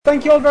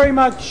Thank you all very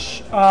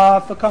much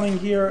for coming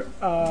here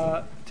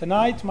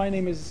tonight. My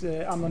name is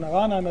Amnon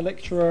Aran. I'm a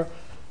lecturer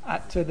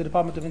at the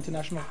Department of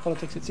International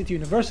Politics at City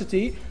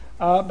University.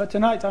 But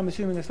tonight I'm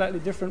assuming a slightly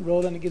different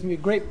role, and it gives me a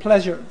great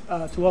pleasure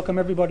to welcome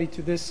everybody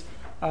to this,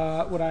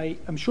 what I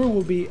am sure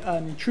will be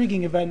an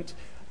intriguing event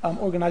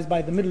organized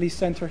by the Middle East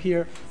Center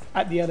here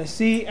at the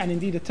LSE, and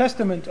indeed a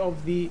testament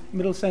of the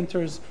Middle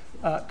Center's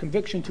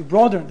conviction to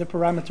broaden the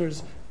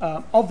parameters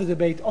of the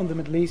debate on the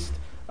Middle East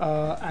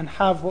and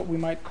have what we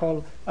might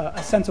call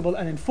a sensible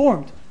and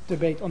informed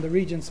debate on the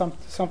region,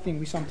 something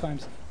we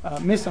sometimes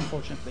miss,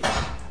 unfortunately.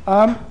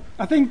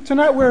 I think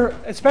tonight we're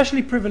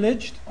especially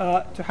privileged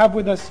to have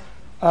with us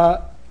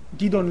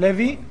Gideon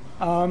Levy.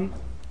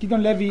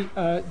 Gideon Levy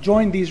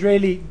joined the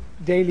Israeli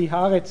daily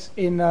Haaretz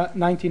in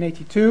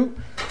 1982,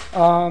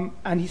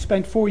 and he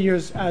spent 4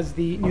 years as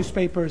the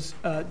newspaper's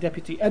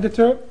deputy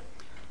editor.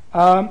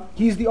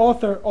 He's the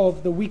author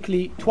of the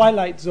weekly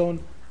Twilight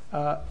Zone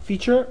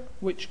feature,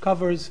 which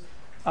covers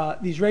the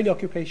Israeli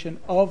occupation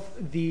of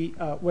the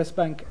West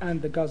Bank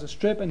and the Gaza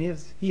Strip, and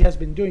he has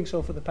been doing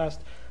so for the past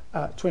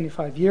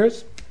 25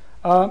 years.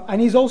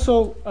 And he's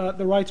also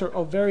the writer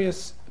of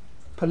various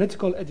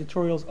political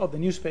editorials of the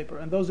newspaper.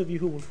 And those of you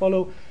who will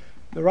follow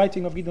the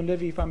writing of Gideon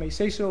Levy, if I may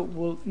say so,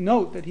 will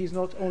note that he's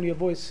not only a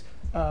voice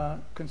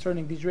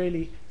concerning the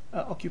Israeli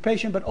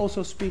occupation, but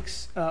also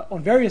speaks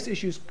on various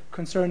issues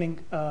concerning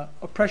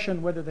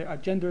oppression, whether they are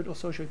gendered or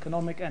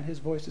socioeconomic, and his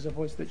voice is a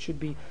voice that should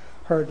be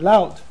heard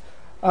loud.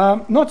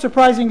 Not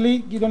surprisingly,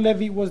 Gideon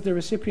Levy was the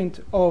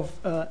recipient of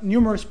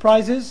numerous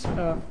prizes,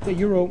 the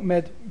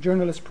Euromed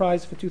Journalist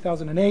Prize for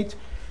 2008,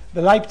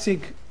 the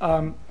Leipzig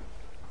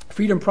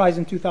Freedom Prize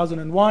in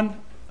 2001,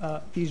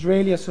 the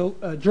Israeli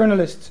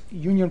Journalists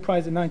Union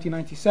Prize in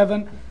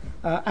 1997,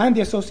 and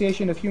the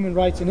Association of Human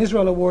Rights in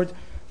Israel Award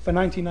for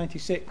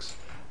 1996.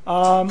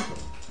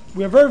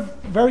 We are very,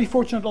 very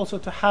fortunate also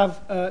to have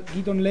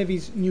Gideon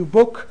Levy's new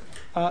book,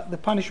 The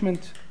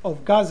Punishment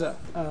of Gaza,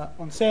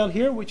 on sale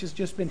here, which has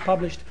just been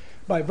published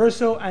by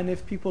Verso, and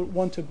if people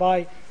want to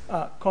buy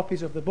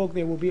copies of the book,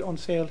 they will be on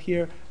sale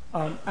here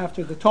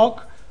after the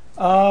talk.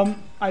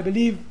 I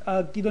believe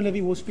Gideon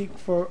Levy will speak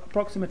for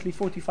approximately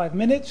 45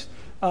 minutes,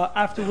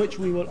 after which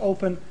we will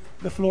open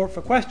the floor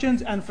for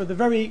questions, and for the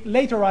very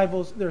late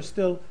arrivals, there are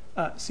still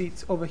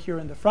seats over here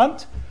in the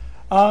front.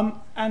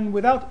 And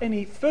without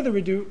any further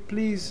ado,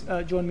 please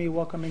join me in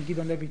welcoming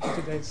Gideon Levy to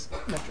today's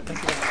lecture.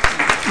 Thank you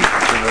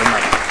very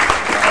much.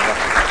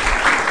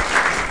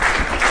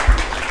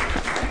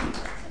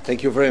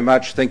 Thank you very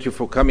much. Thank you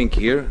for coming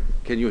here.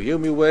 Can you hear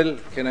me well?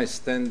 Can I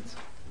stand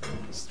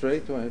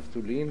straight or I have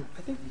to lean?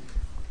 I think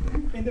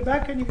in the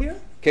back, can you hear?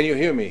 Can you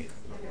hear me?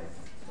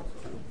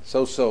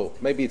 So.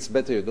 Maybe it's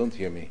better you don't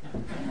hear me.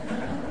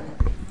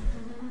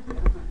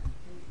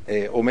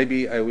 Or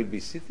maybe I will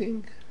be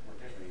sitting.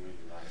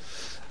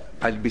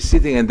 I'll be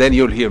sitting and then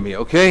you'll hear me,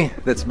 okay?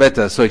 That's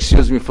better. So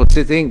excuse me for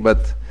sitting,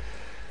 but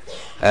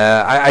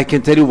I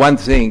can tell you one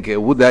thing.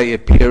 Would I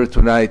appear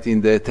tonight in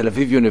the Tel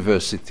Aviv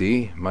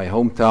University, my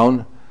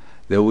hometown,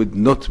 there would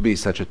not be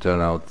such a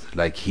turnout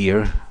like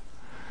here.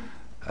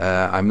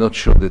 I'm not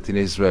sure that in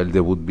Israel they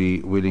would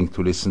be willing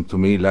to listen to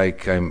me,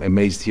 like I'm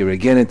amazed here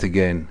again and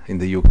again in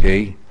the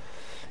UK,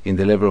 in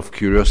the level of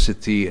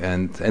curiosity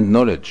and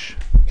knowledge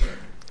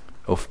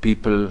of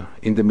people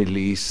in the Middle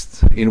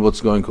East, in what's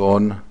going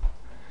on.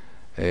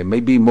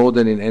 Maybe more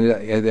than in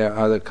any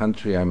other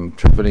country. I'm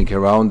traveling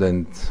around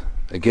and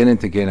again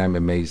I'm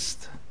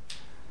amazed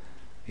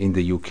in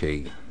the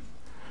UK.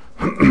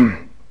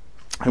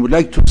 I would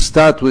like to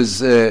start with,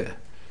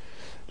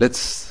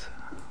 let's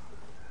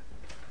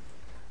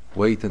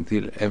wait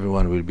until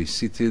everyone will be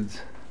seated.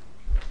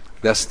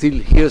 There are still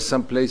here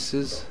some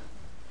places.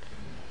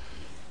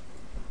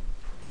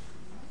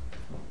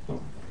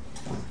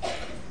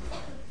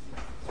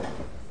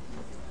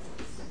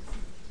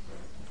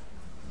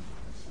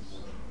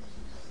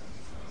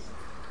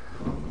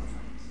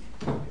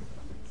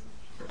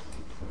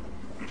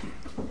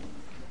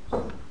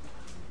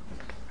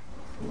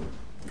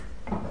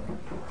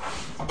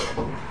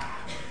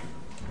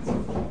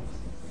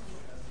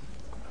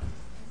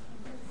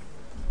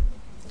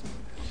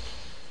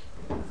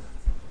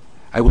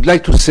 I would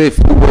like to say a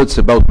few words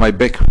about my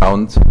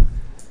background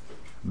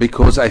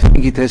because I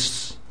think it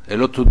has a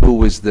lot to do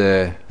with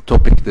the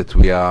topic that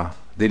we are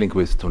dealing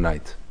with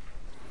tonight.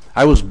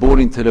 I was born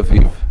in Tel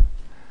Aviv.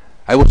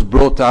 I was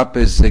brought up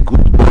as a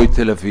good boy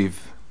Tel Aviv,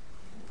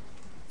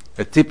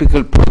 a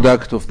typical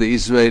product of the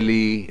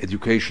Israeli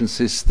education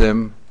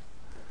system,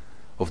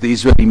 of the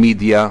Israeli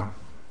media.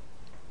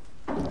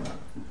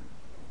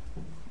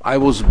 I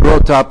was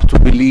brought up to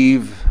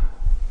believe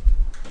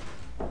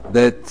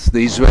that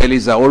the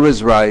Israelis are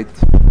always right,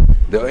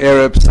 the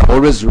Arabs are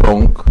always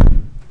wrong,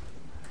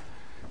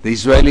 the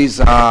Israelis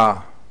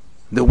are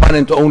the one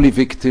and only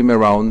victim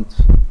around,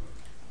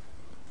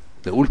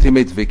 the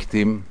ultimate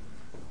victim.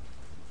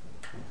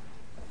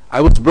 I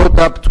was brought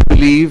up to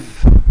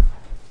believe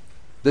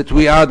that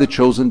we are the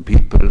chosen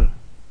people,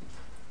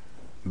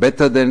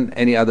 better than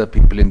any other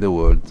people in the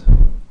world.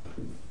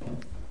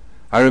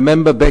 I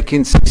remember back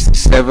in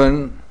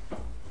 '67,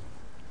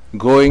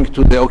 going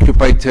to the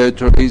occupied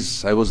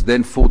territories. I was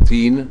then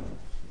 14.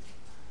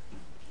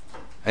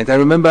 And I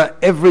remember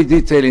every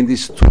detail in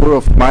this tour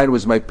of mine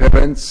with my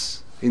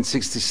parents in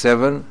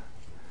 67.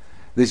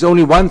 There's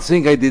only one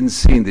thing I didn't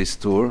see in this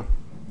tour,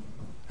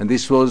 and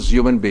this was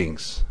human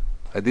beings.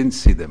 I didn't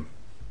see them.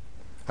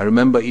 I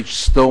remember each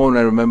stone.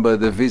 I remember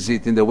the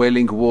visit in the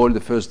Wailing Wall,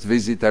 the first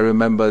visit. I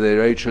remember the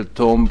Rachel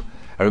tomb.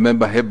 I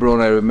remember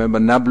Hebron. I remember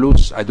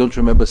Nablus. I don't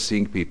remember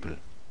seeing people.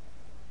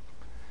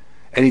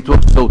 And it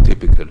was so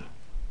typical.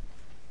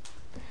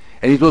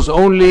 And it was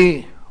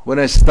only when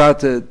I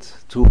started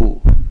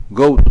to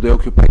go to the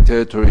occupied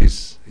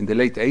territories in the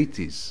late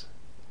 80s,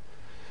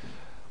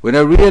 when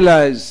I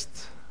realized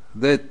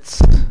that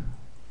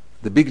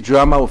the big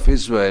drama of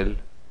Israel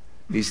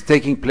is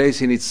taking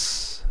place in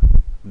its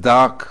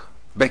dark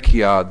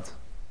backyard,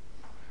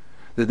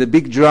 that the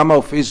big drama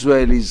of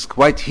Israel is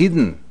quite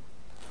hidden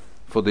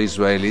for the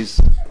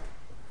Israelis.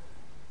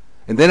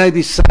 And then I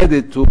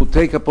decided to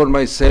take upon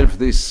myself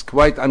this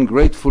quite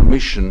ungrateful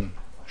mission,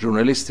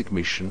 journalistic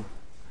mission,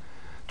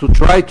 to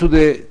try to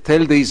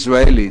tell the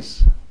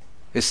Israelis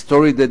a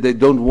story that they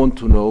don't want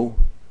to know,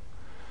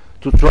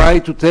 to try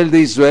to tell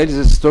the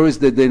Israelis stories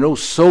that they know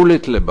so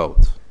little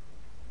about,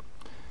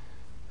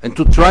 and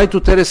to try to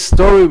tell a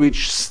story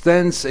which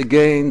stands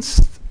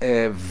against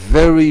a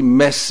very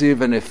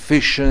massive and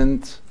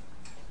efficient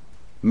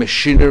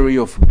machinery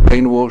of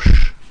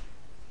brainwash,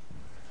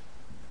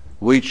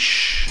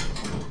 which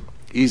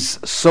is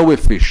so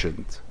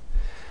efficient,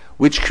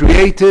 which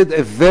created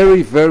a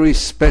very, very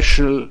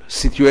special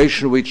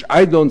situation which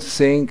I don't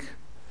think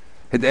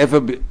had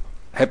ever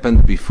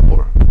happened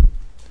before.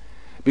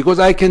 Because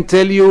I can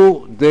tell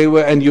you, they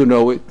were, and you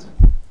know it,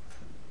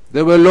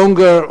 there were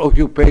longer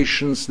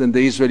occupations than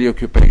the Israeli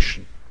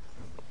occupation.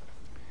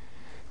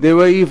 There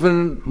were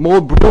even more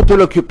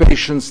brutal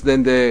occupations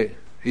than the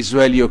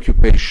Israeli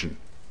occupation.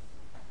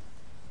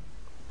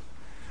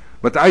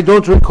 But I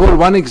don't recall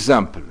one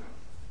example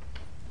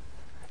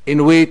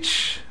in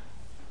which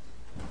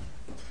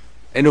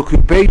an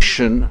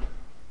occupation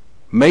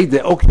made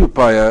the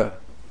occupier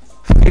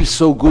feel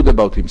so good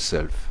about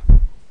himself.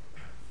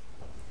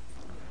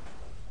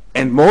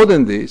 And more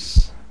than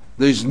this,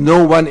 there is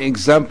no one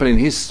example in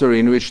history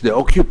in which the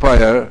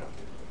occupier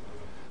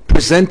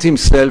presents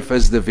himself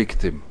as the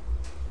victim.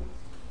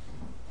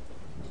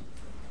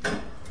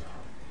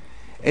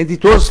 And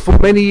it was for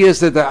many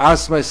years that I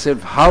asked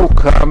myself, how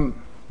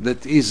come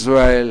that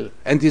Israel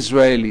and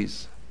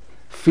Israelis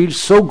feel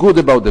so good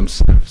about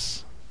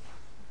themselves?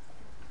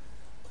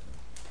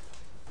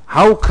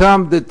 How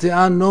come that there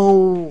are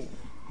no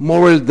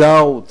moral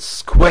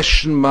doubts,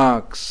 question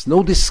marks,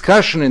 no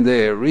discussion in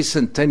the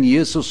recent 10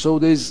 years or so?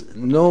 There is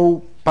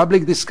no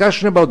public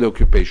discussion about the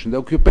occupation. The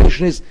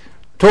occupation is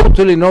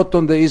totally not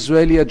on the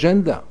Israeli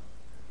agenda.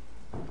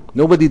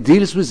 Nobody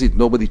deals with it.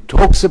 Nobody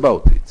talks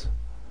about it.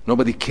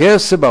 Nobody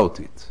cares about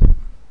it.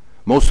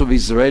 Most of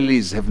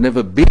Israelis have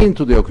never been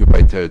to the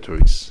occupied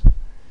territories.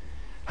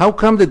 How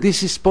come that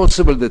this is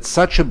possible, that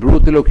such a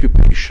brutal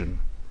occupation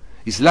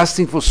is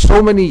lasting for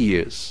so many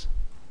years,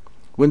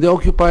 when the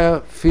occupier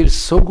feels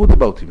so good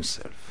about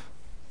himself?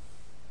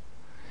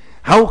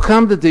 How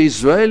come that the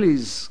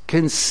Israelis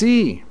can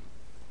see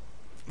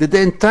that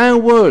the entire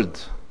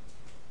world,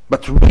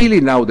 but really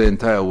now the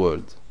entire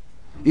world,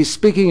 is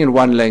speaking in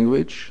one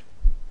language,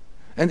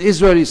 and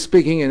Israel is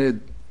speaking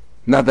in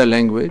another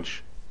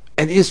language,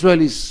 and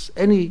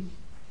any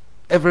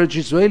average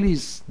Israeli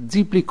is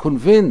deeply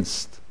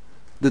convinced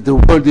that the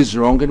world is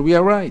wrong and we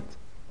are right?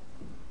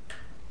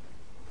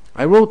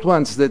 I wrote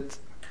once that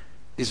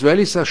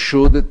Israelis are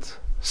sure that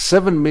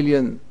 7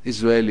 million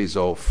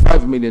Israelis or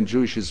 5 million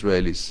Jewish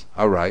Israelis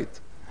are right,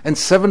 and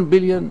 7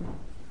 billion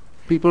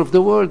people of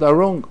the world are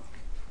wrong.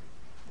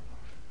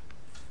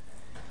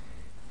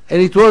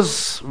 And it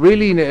was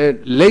really in a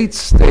late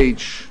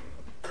stage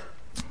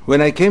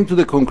when I came to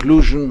the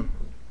conclusion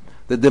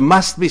that there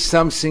must be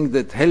something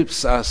that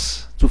helps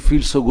us to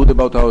feel so good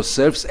about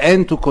ourselves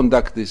and to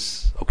conduct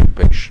this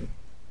occupation.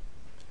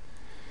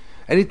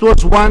 And it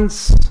was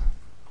once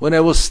when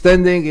I was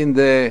standing in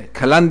the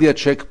Kalandia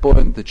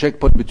checkpoint, the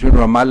checkpoint between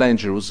Ramallah and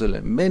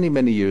Jerusalem, many,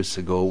 many years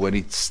ago, when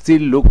it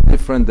still looked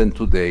different than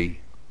today.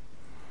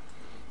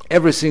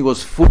 Everything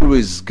was full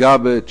with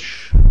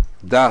garbage,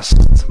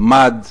 dust,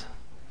 mud,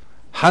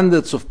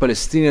 hundreds of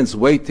Palestinians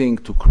waiting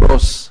to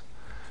cross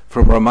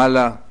from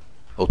Ramallah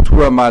or to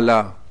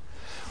Ramallah,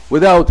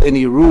 without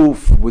any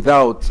roof,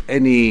 without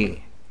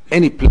any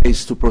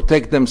place to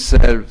protect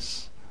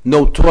themselves,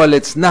 no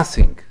toilets,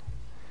 nothing.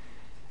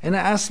 And I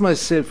asked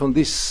myself on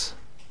this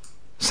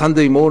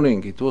Sunday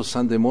morning, it was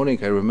Sunday morning,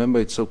 I remember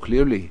it so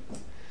clearly,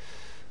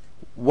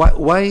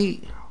 why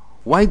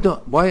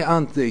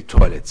aren't there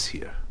toilets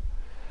here?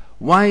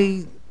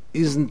 Why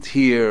isn't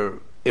here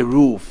a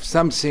roof,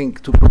 something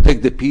to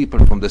protect the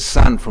people from the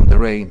sun, from the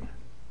rain?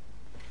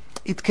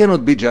 It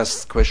cannot be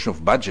just a question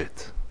of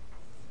budget.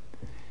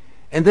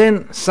 And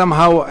then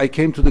somehow I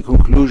came to the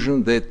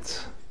conclusion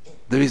that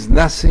there is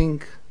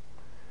nothing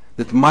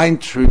that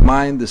might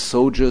remind the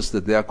soldiers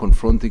that they are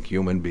confronting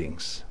human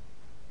beings.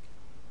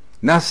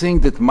 nothing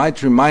that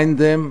might remind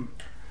them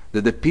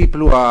that the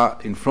people who are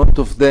in front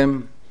of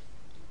them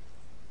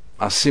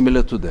are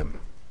similar to them.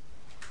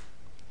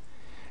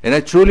 And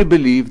I truly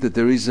believe that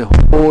there is a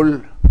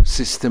whole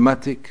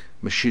systematic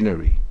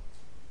machinery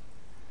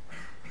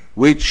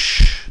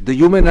which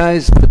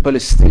dehumanized the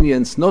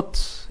Palestinians,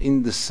 not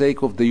in the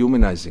sake of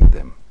dehumanizing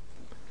them,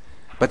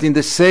 but in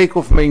the sake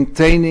of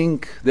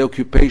maintaining the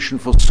occupation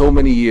for so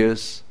many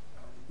years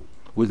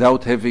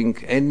without having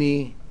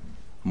any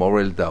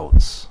moral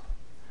doubts.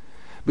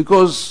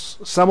 Because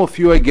some of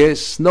you, I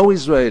guess, know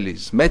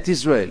Israelis, met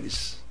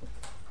Israelis.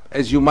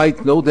 As you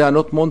might know, they are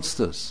not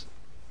monsters.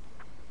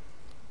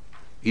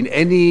 In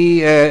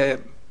any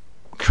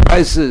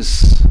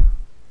crisis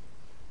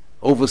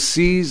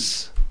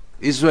overseas,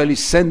 Israel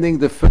is sending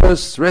the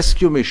first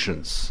rescue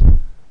missions.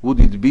 Would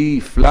it be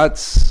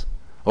floods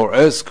or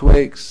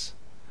earthquakes?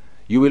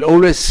 You will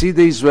always see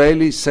the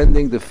Israelis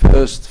sending the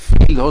first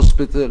field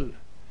hospital.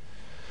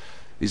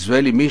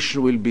 Israeli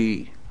mission will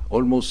be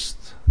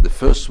almost the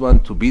first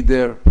one to be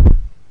there.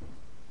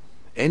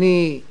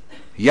 Any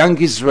young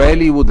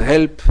Israeli would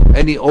help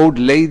any old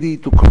lady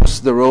to cross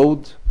the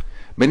road,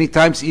 many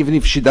times even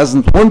if she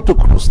doesn't want to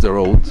cross the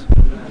road,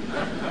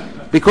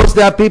 because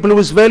there are people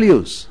with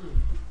values.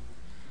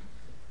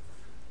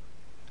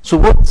 So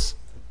what's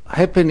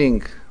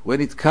happening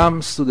when it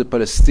comes to the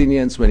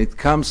Palestinians, when it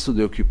comes to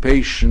the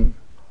occupation?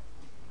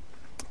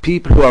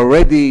 People who are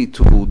ready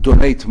to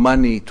donate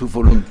money, to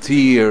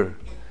volunteer,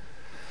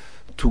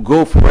 to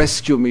go for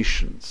rescue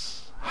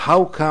missions.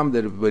 How come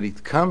that when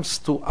it comes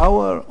to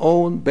our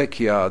own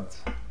backyard,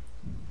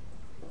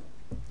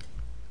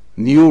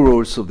 new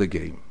rules of the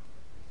game?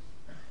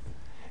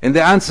 And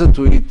the answer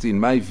to it, in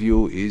my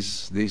view,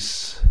 is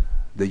this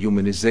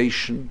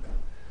dehumanization,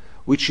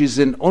 which is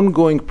an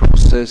ongoing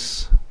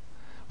process,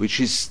 which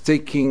is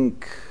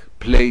taking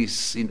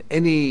place in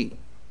any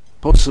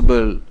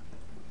possible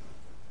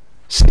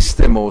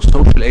system or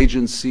social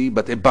agency,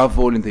 but above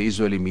all in the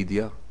Israeli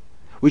media,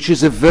 which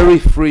is a very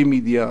free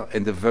media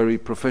and a very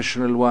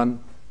professional one.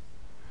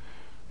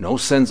 No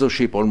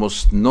censorship,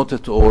 almost not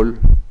at all.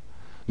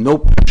 No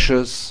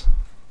pressures,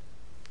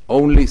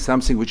 only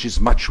something which is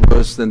much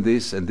worse than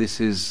this, and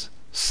this is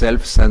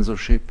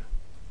self-censorship.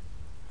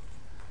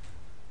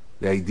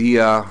 The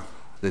idea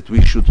that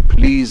we should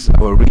please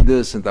our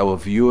readers and our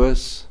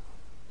viewers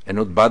and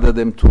not bother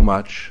them too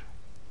much.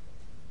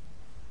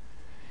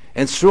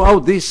 And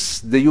throughout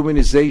this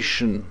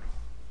dehumanization,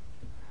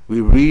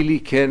 we really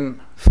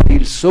can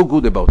feel so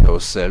good about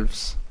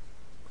ourselves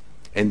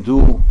and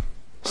do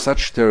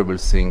such terrible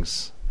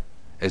things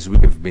as we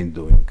have been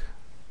doing.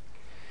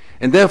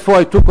 And therefore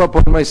I took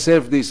upon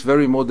myself this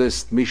very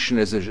modest mission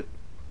as a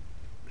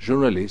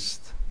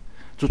journalist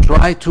to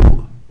try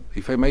to,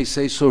 if I may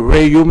say so,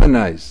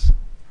 rehumanize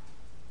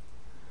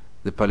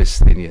the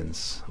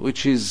Palestinians,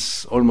 which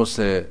is almost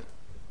an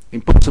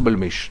impossible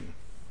mission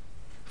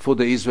for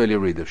the Israeli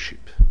readership.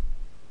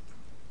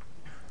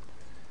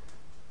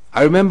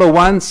 I remember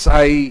once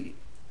I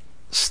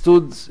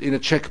stood in a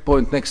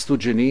checkpoint next to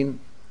Jenin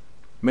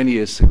many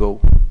years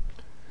ago,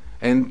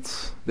 and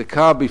the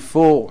car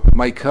before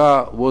my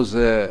car was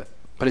a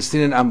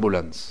Palestinian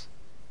ambulance.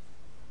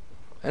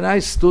 And I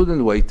stood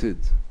and waited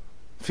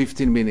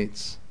 15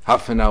 minutes,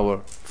 half an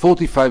hour,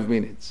 45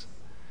 minutes.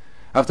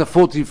 After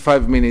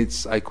 45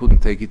 minutes, I couldn't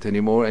take it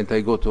anymore, and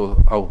I got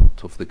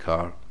out of the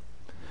car.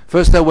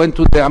 First, I went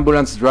to the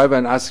ambulance driver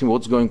and asked him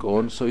what's going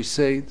on. So he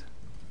said,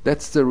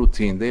 that's the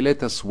routine. They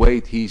let us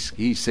wait. He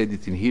said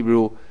it in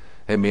Hebrew.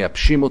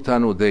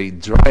 They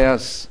dry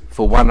us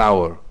for 1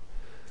 hour.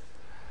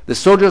 The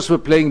soldiers were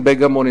playing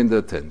backgammon in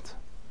the tent.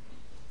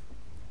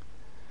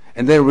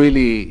 And then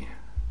really,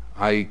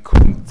 I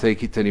couldn't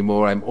take it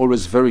anymore. I'm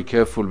always very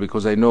careful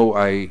because I know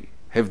I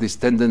have this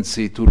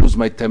tendency to lose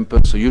my temper.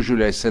 So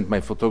usually I send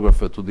my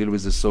photographer to deal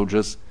with the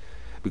soldiers,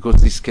 because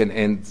this can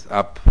end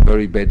up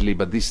very badly,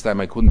 but this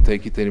time I couldn't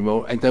take it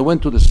anymore, and I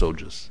went to the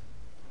soldiers.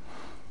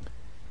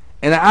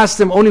 And I asked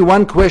them only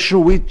one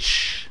question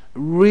which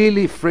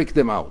really freaked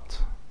them out.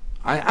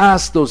 I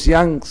asked those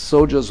young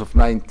soldiers of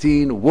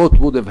 19, what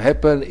would have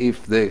happened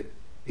if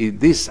in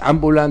this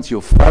ambulance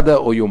your father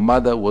or your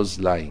mother was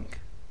lying?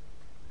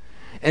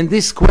 And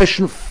this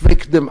question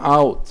freaked them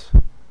out,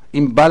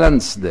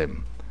 imbalanced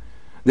them.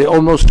 They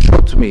almost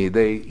shot me.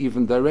 They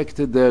even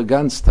directed their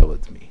guns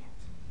toward me.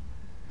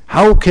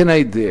 How can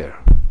I dare?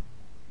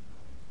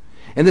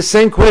 And the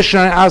same question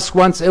I asked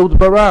once Ehud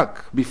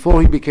Barak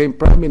before he became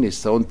prime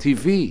minister on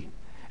TV.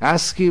 I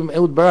asked him,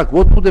 Ehud Barak,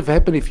 what would have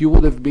happened if you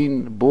would have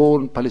been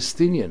born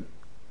Palestinian?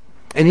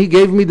 And he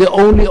gave me the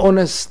only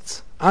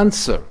honest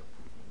answer.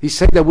 He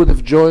said I would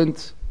have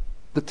joined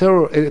a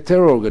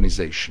terror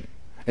organization.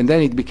 And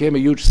then it became a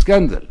huge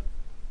scandal.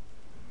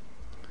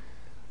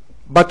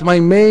 But my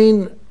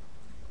main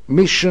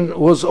mission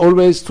was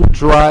always to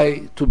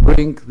try to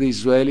bring the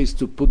Israelis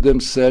to put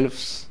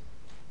themselves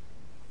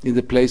in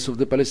the place of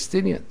the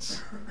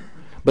Palestinians.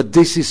 But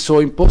this is so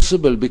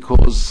impossible,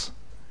 because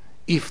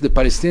if the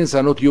Palestinians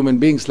are not human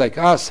beings like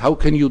us, how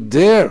can you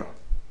dare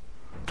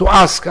to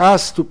ask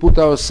us to put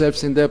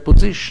ourselves in their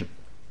position?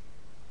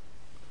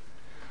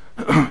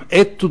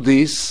 add to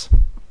this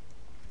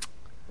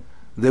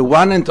the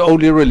one and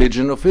only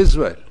religion of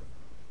Israel.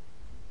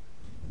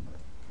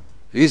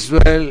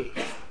 Israel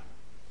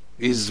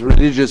is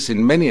religious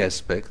in many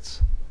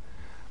aspects,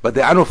 but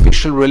the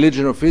unofficial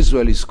religion of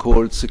Israel is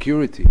called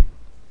security.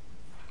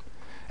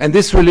 And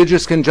this religion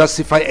can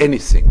justify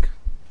anything.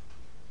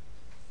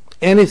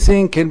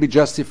 Anything can be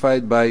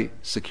justified by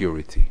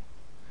security.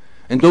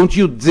 And don't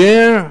you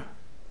dare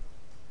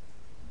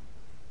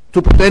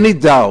to put any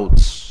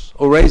doubts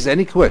or raise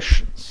any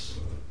questions.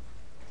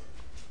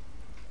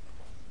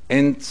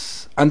 And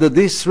under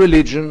this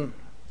religion,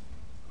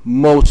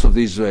 most of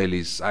the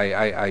Israelis,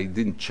 I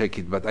didn't check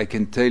it, but I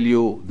can tell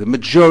you the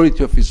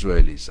majority of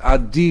Israelis are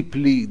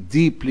deeply,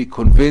 deeply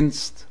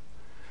convinced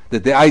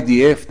that the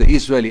IDF, the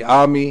Israeli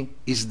army,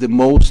 is the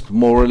most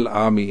moral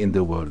army in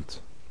the world.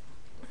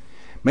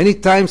 Many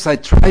times I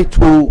try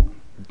to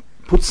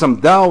put some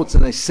doubts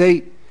and I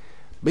say,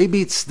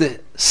 maybe it's the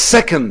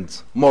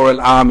second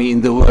moral army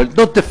in the world,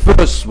 not the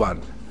first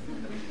one.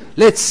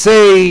 Let's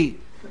say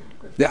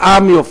the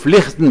army of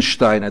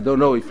Liechtenstein. I don't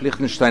know if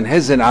Liechtenstein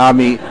has an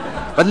army,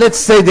 but let's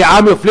say the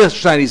army of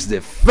Liechtenstein is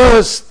the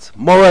first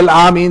moral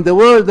army in the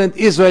world and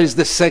Israel is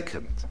the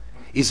second.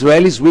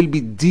 Israelis will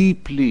be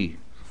deeply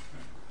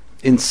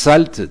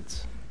insulted.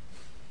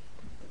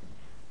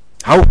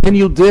 How can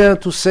you dare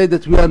to say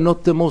that we are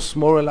not the most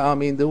moral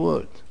army in the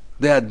world?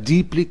 They are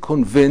deeply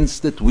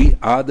convinced that we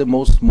are the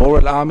most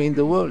moral army in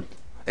the world.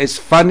 As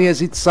funny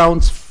as it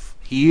sounds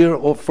here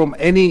or from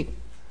any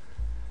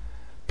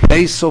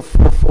place of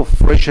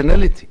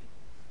rationality.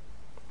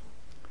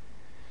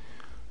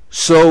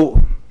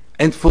 So,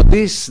 and for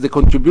this, the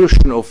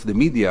contribution of the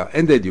media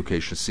and the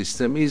education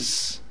system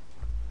is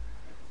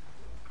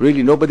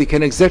really, nobody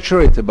can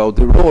exaggerate about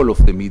the role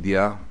of the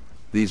media,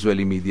 the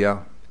Israeli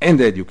media, and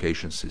the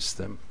education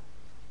system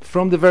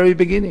from the very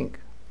beginning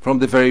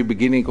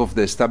of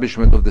the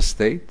establishment of the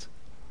state,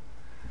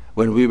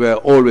 when we were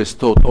always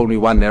taught only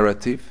one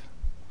narrative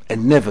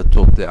and never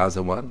taught the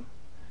other one,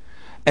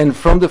 and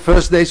from the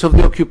first days of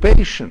the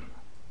occupation,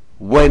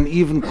 when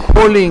even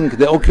calling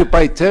the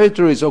occupied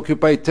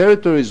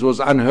territories was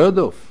unheard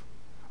of.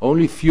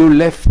 Only few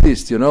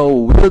leftists,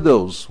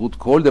 weirdos would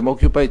call them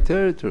occupied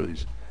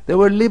territories. They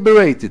were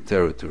liberated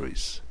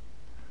territories.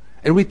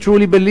 And we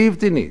truly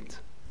believed in it,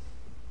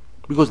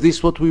 because this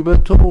is what we were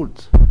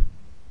told.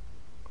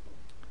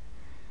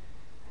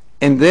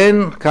 And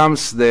then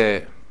comes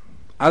the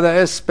other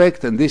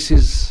aspect, and this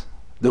is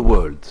the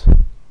world.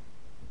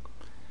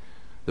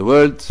 The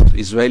world,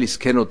 Israelis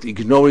cannot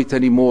ignore it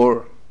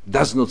anymore,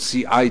 does not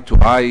see eye to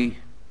eye,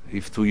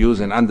 if to use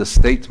an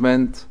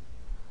understatement,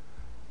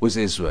 with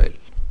Israel.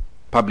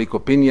 Public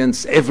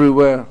opinions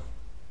everywhere,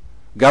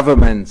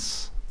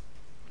 governments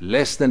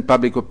less than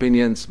public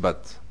opinions,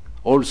 but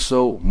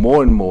also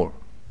more and more.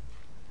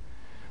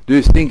 Do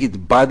you think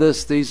it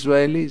bothers the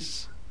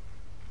Israelis?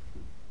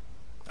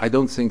 I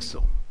don't think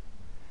so.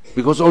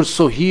 Because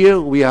also here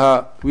we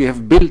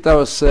have built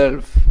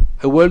ourselves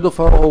a world of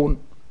our own.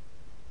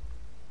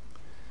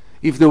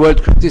 If the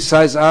world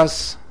criticizes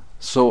us,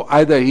 so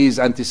either he is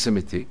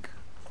anti-Semitic,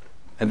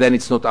 and then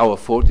it's not our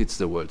fault, it's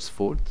the world's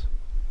fault,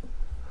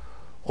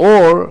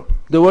 or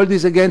the world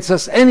is against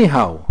us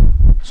anyhow,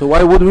 so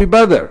why would we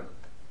bother?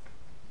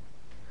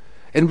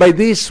 And by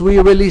this we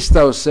released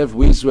ourselves,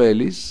 we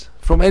Israelis,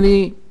 from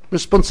any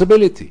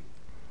responsibility,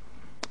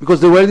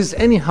 because the world is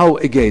anyhow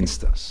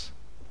against us.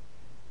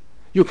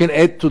 You can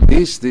add to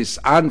this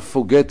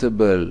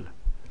unforgettable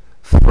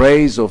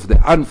phrase of the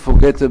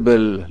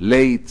unforgettable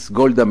late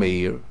Golda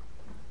Meir,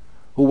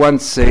 who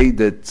once said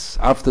that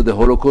after the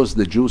Holocaust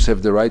the Jews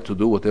have the right to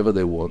do whatever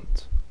they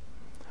want,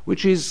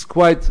 which is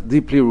quite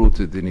deeply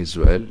rooted in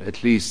Israel,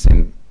 at least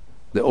in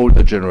the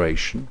older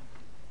generation.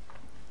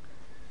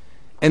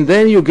 And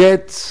then you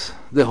get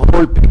the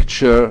whole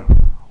picture,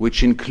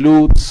 which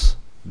includes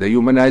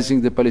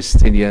dehumanizing the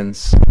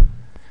Palestinians,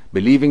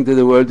 believing that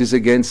the world is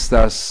against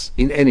us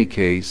in any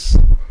case,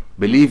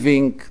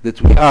 believing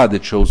that we are the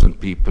chosen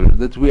people,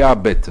 that we are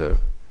better,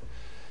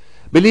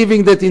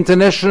 believing that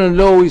international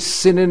law is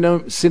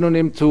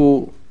synonym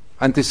to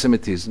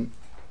anti-Semitism.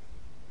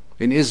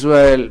 In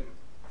Israel,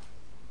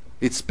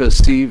 it's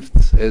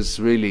perceived as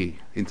really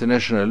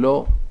international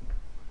law,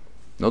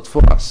 not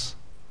for us.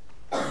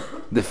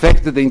 The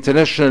fact that the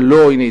international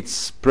law in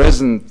its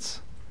present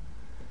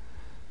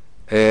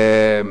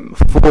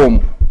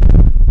form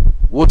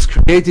was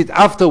created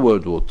after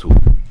World War II,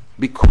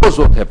 because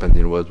what happened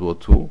in World War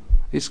II,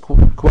 is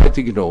quite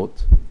ignored.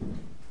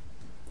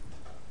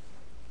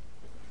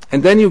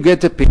 And then you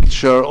get a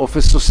picture of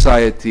a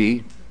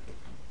society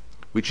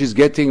which is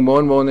getting more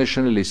and more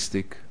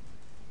nationalistic,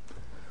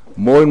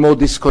 more and more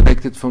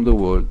disconnected from the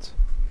world,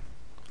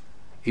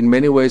 in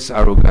many ways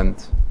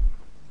arrogant,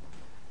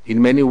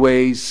 in many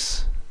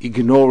ways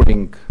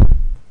ignoring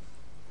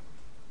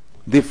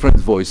different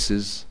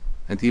voices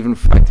and even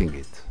fighting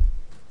it.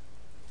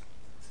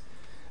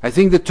 I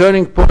think the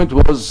turning point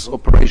was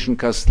Operation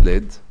Cast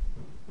Lead.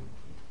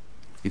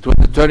 It was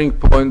the turning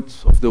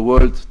point of the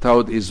world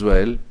toward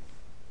Israel.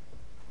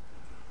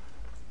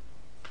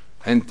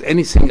 and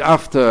anything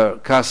after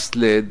caste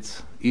lead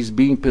is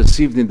being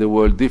perceived in the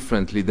world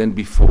differently than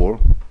before.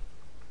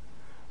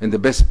 And the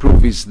best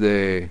proof is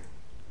the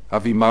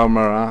Avi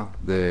Marmara,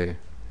 the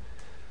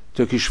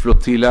Turkish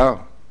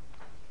flotilla,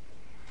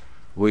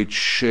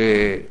 which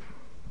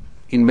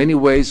in many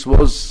ways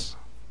was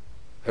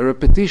a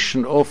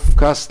repetition of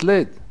caste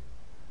lead.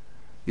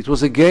 It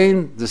was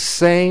again the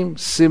same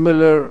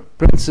similar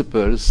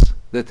principles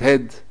that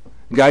had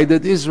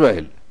guided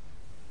Israel.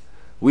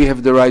 We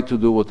have the right to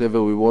do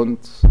whatever we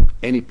want,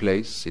 any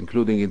place,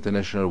 including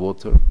international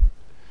water.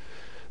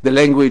 The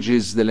language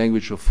is the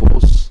language of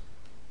force.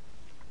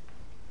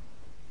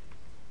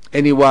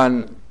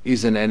 Anyone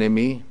is an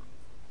enemy.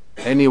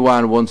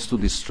 Anyone wants to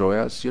destroy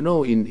us. You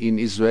know, in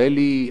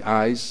Israeli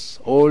eyes,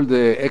 all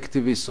the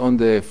activists on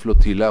the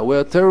flotilla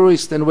were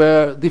terrorists and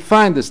were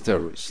defined as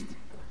terrorists.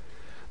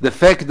 The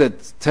fact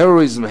that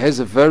terrorism has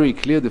a very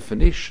clear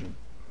definition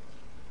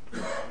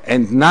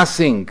and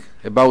nothing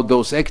about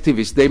those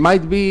activists, they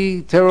might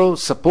be terror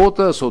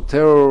supporters or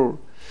terror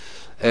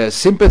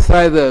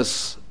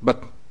sympathizers,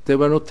 but they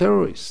were not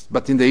terrorists.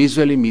 But in the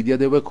Israeli media,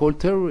 they were called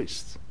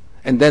terrorists.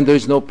 And then there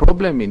is no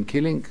problem in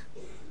killing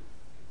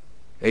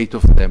 8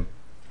 of them.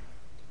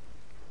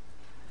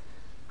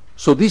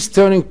 So this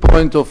turning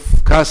point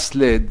of caste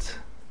lead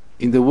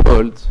in the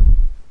world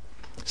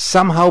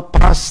somehow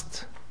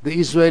passed the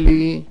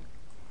Israeli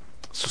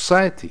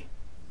society.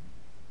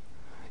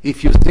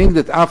 If you think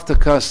that after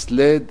caste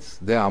lead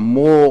there are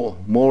more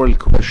moral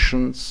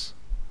questions,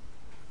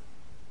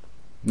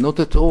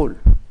 not at all.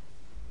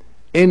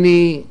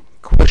 Any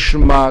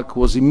question mark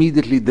was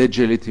immediately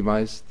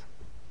delegitimized.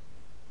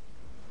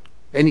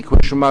 Any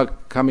question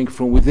mark coming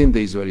from within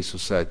the Israeli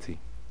society.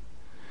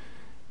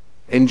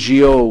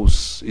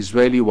 NGOs,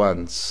 Israeli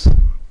ones,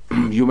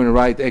 human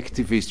rights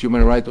activists,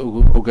 human rights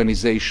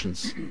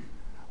organizations,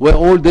 were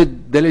all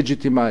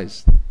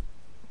delegitimized.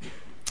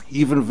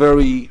 Even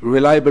very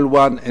reliable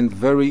one and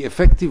very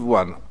effective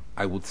one,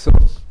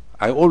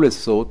 I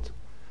always thought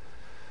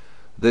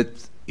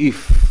that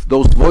if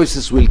those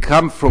voices will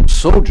come from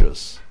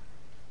soldiers,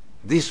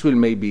 this will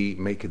maybe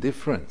make a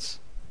difference.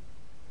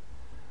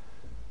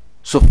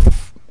 So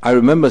I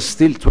remember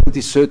still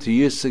 20, 30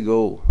 years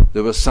ago,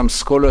 there were some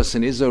scholars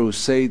in Israel who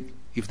said,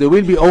 if there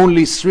will be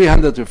only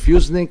 300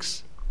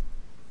 refuseniks,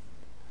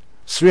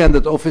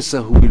 300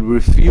 officers who will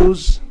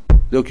refuse,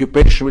 the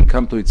occupation will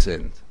come to its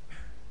end.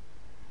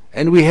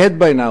 And we had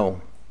by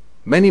now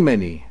many,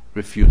 many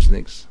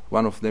refuseniks.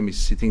 One of them is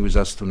sitting with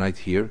us tonight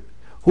here,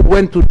 who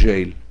went to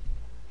jail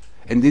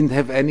and didn't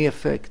have any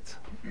effect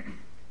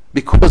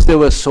because they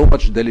were so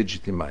much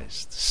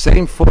delegitimized.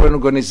 Same for an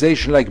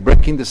organization like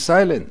Breaking the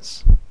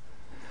Silence,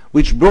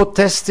 which brought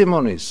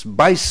testimonies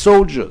by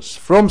soldiers,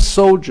 from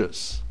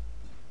soldiers.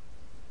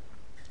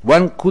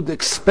 One could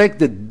expect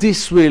that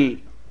this will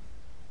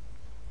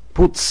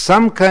put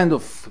some kind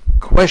of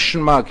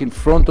question mark in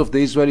front of the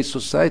Israeli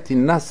society.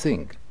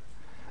 Nothing.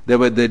 They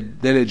were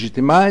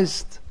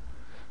delegitimized,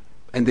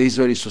 and the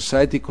Israeli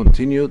society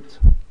continued,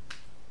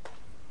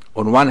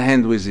 on one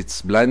hand with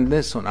its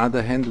blindness, on the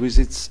other hand with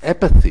its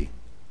apathy.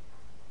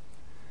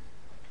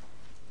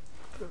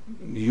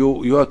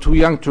 You are too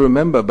young to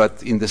remember,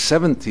 but in the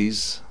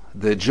 70s,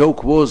 the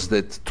joke was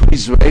that 2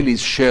 Israelis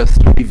share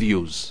 3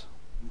 views.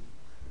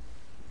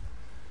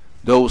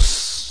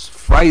 Those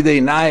Friday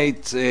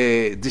night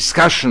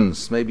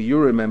discussions, maybe you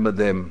remember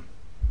them,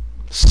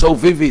 so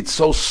vivid,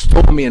 so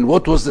stormy. And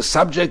what was the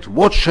subject?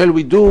 What shall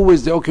we do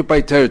with the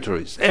occupied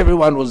territories?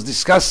 Everyone was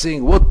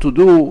discussing what to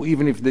do,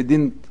 even if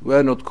they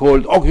were not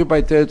called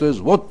occupied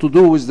territories, what to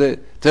do with the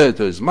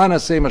territories. Ma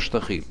naseh im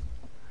hashtachim.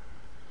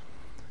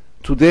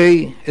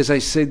 Today, as I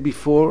said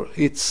before,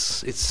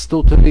 it's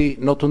totally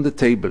not on the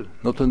table,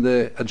 not on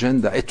the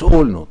agenda, at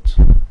all not.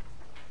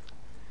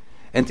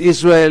 And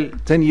Israel,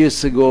 10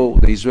 years ago,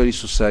 the Israeli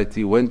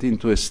society went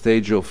into a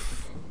stage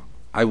of,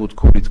 I would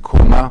call it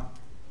coma.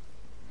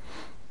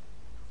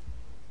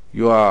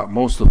 You are,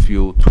 most of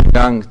you, too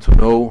young to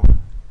know.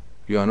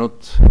 You are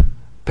not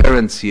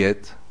parents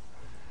yet.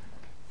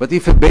 But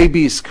if a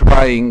baby is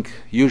crying,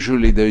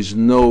 usually there is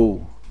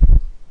no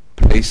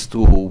place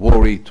to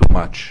worry too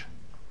much.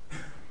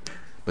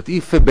 But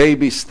if a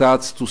baby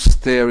starts to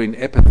stare in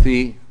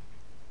apathy,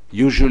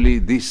 usually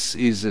this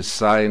is a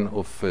sign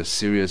of a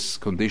serious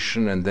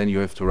condition, and then you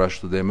have to rush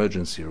to the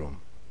emergency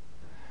room.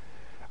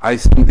 I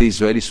think the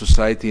Israeli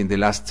society in the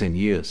last 10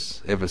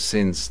 years, ever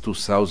since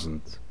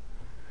 2000,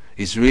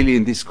 is really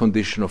in this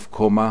condition of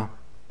coma,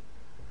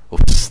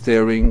 of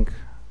staring,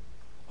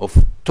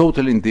 of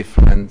total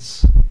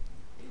indifference,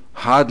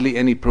 hardly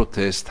any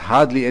protest,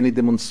 hardly any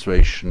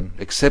demonstration,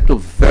 except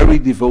of very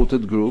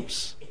devoted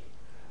groups,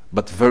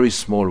 but very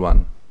small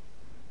one,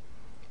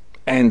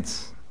 and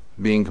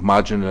being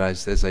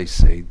marginalized, as I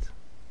said.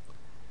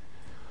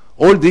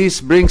 All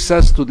this brings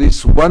us to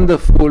this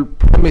wonderful,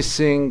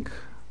 promising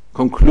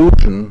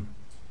conclusion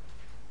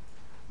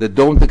that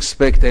don't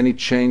expect any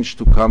change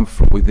to come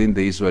from within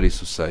the Israeli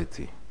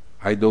society.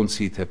 I don't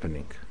see it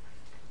happening.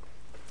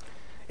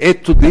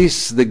 Add to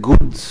this the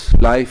good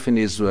life in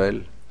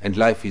Israel, and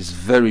life is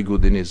very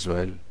good in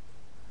Israel.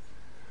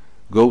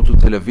 go to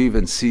Tel Aviv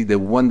and see the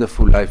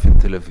wonderful life in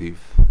Tel Aviv.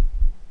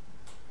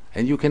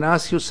 And you can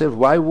ask yourself,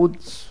 why would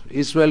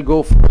Israel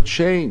go for a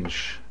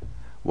change?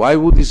 Why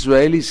would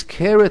Israelis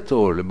care at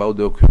all about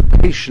the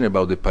occupation,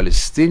 about the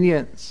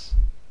Palestinians?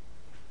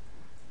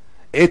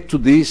 Add to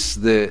this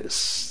the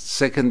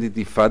second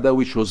Intifada,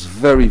 which was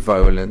very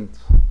violent,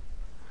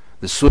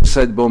 the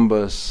suicide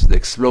bombers, the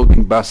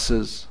exploding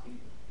buses,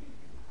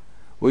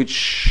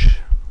 which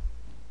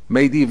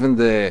made even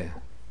the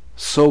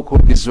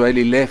so-called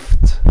Israeli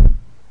left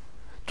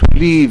to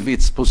leave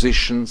its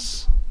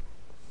positions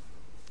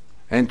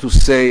and to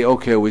say,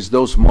 okay, with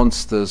those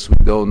monsters we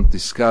don't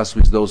discuss,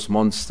 with those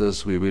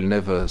monsters we will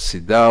never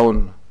sit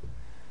down,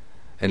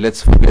 and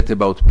let's forget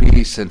about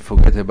peace and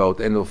forget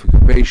about end of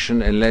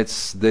occupation, and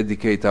let's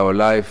dedicate our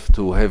life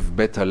to have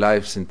better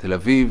lives in Tel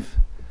Aviv,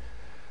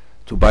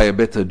 to buy a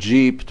better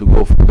Jeep, to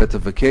go for a better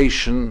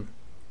vacation,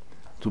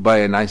 to buy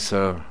a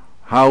nicer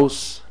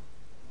house,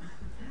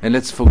 and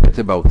let's forget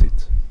about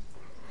it.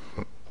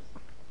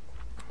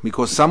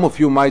 Because some of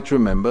you might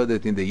remember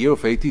that in the year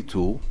of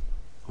 82,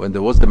 when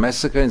there was the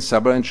massacre in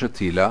Sabra and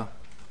Shatila,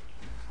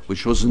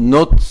 which was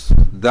not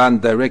done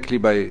directly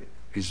by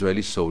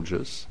Israeli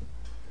soldiers,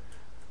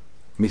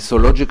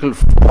 mythological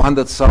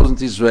 400,000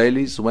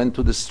 Israelis went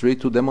to the street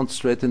to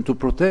demonstrate and to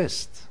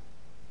protest.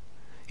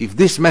 If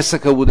this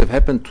massacre would have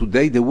happened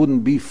today, there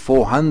wouldn't be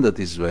 400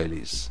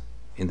 Israelis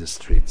in the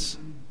streets.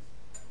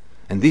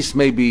 And this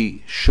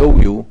maybe show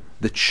you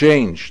the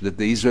change that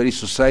the Israeli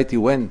society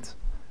went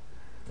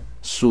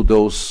through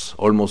those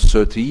almost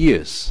 30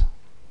 years.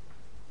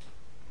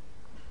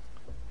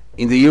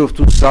 In the year of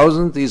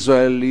 2000,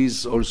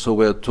 Israelis also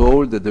were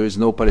told that there is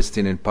no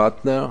Palestinian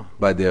partner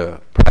by their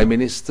prime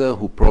minister,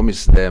 who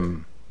promised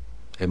them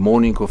a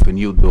morning of a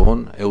new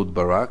dawn, Ehud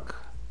Barak,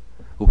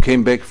 who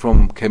came back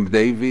from Camp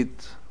David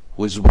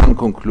with one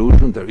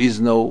conclusion: there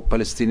is no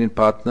Palestinian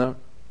partner.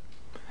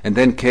 And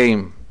then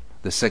came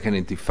the second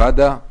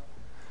Intifada,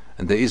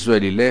 and the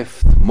Israeli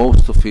left,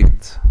 most of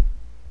it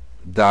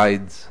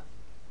died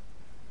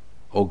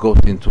or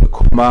got into a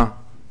coma,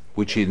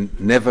 which he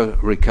never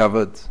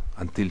recovered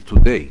until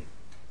today.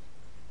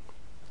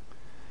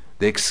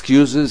 The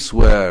excuses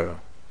were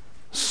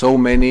so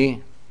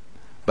many,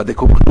 but the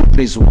conclusion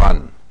is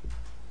one: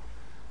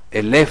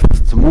 a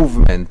left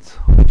movement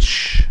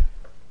which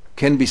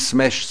can be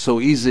smashed so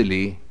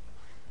easily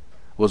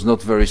was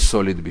not very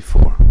solid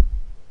before.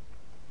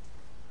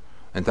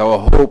 And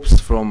our hopes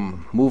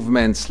from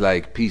movements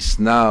like Peace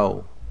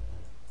Now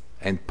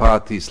and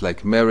parties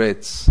like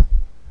Haaretz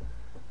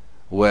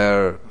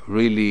were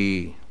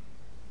really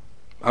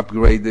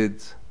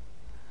upgraded,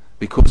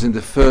 because in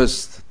the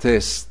first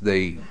test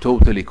they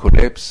totally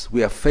collapsed.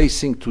 We are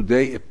facing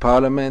today a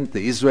parliament,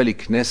 the Israeli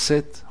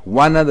Knesset,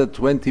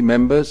 120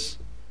 members,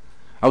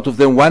 out of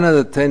them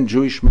 110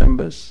 Jewish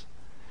members.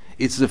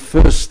 It's the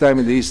first time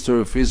in the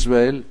history of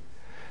Israel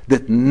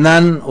that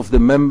none of the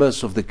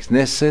members of the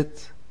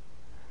Knesset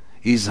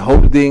is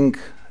holding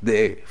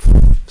the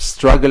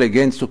struggle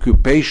against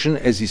occupation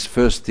as his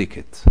first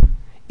ticket.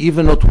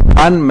 Even not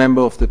one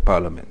member of the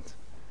parliament,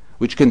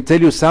 which can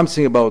tell you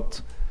something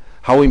about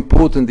how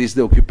important is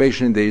the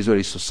occupation in the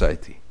Israeli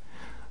society.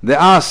 There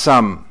are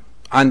some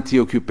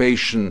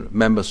anti-occupation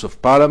members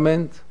of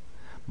parliament,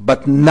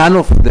 but none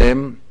of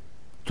them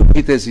took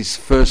it as his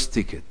first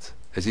ticket,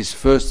 as his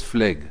first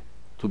flag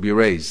to be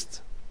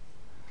raised.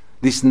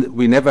 This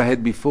we never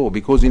had before,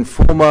 because in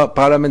former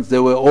parliaments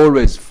there were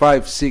always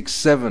 5, 6,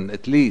 7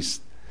 at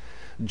least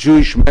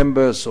Jewish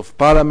members of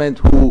parliament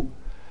who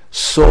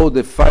saw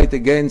the fight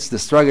against, the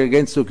struggle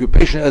against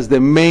occupation as the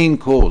main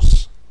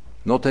cause.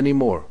 Not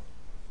anymore.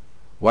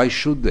 Why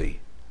should they?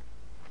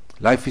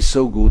 Life is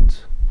so good.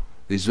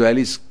 The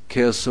Israelis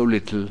care so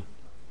little.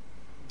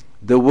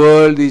 The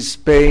world is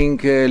paying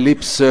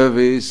lip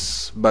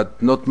service,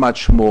 but not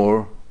much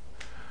more.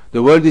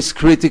 The world is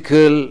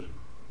critical,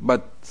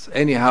 but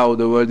anyhow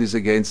the world is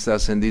against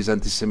us and is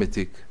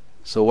anti-Semitic.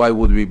 So why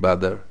would we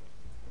bother?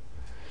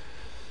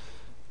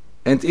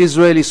 And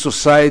Israeli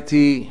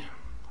society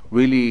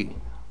really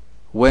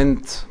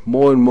went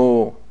more and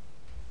more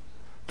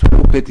to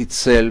look at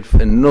itself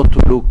and not to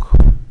look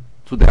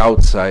to the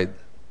outside,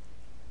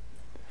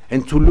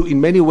 and to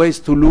in many ways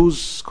to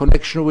lose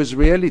connection with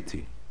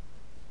reality.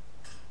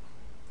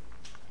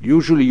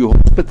 Usually you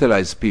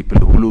hospitalize people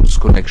who lose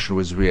connection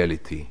with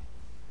reality,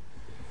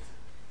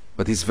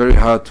 but it's very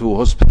hard to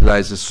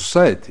hospitalize a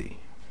society.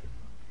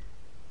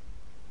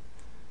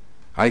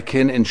 I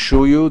can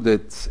assure you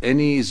that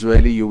any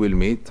Israeli you will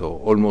meet, or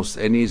almost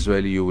any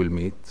Israeli you will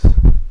meet,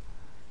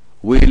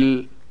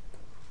 will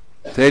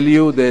tell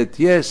you that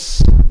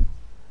yes,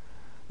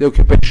 the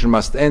occupation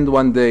must end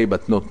one day,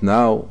 but not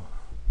now.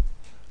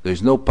 There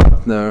is no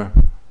partner.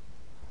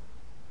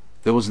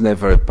 There was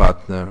never a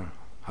partner.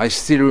 I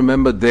still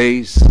remember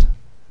days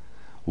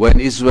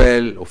when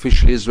Israel,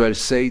 official Israel,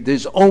 said there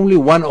is only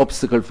one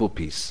obstacle for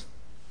peace: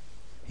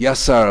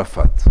 Yasser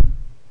Arafat.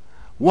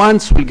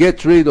 Once we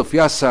get rid of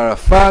Yasser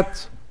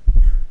Arafat,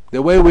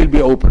 the way will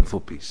be open for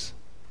peace.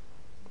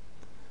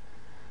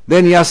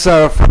 Then Yasser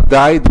Arafat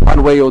died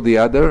one way or the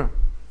other.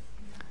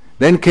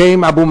 Then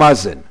came Abu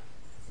Mazen.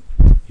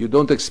 You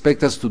don't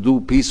expect us to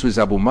do peace with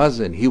Abu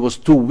Mazen. He was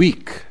too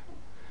weak.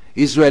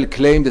 Israel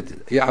claimed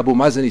that Abu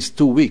Mazen is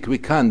too weak. We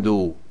can't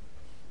do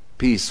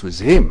peace with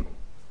him.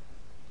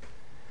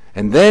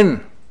 And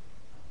then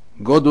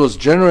God was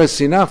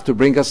generous enough to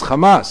bring us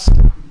Hamas.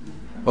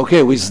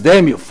 Okay, with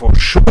them, for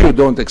sure you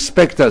don't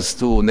expect us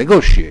to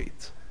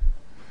negotiate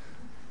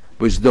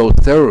with those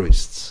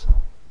terrorists.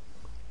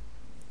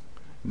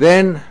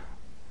 Then,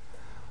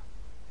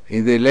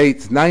 in the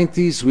late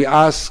 90s, we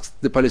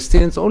asked the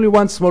Palestinians only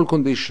one small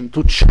condition: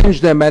 to change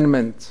the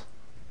amendment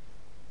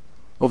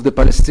of the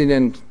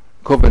Palestinian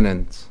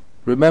covenant.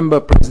 Remember,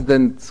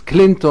 President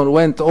Clinton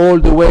went all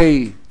the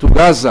way to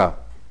Gaza,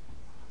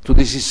 to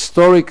this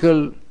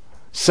historical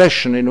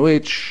session in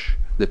which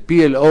the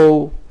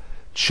PLO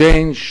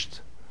changed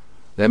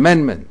the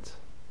amendment.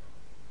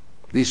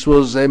 This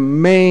was a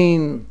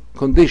main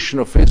condition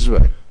of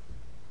Israel.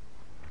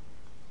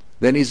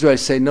 Then Israel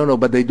said, no,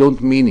 but they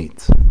don't mean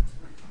it.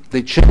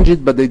 They change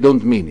it, but they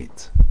don't mean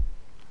it.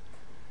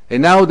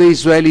 And now the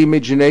Israeli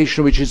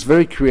imagination, which is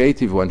very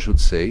creative, one should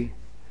say,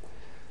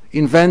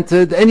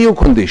 invented a new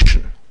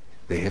condition.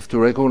 They have to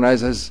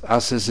recognize us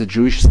as a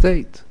Jewish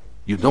state.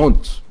 You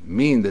don't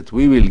mean that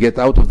we will get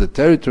out of the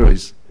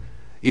territories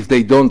if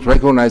they don't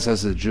recognize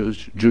us as a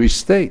Jewish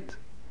state.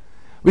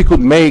 We could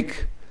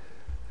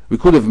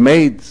have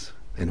made,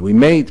 and we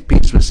made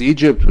peace with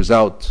Egypt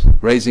without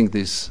raising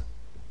this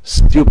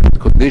stupid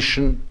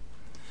condition.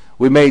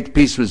 We made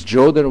peace with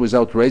Jordan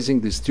without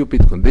raising this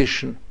stupid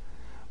condition.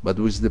 But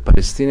with the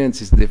Palestinians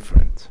it's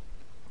different.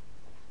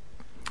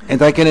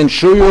 And I can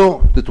assure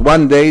you that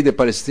one day the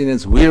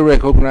Palestinians will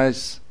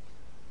recognize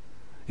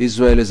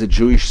Israel as a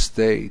Jewish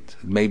state,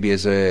 maybe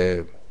as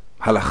a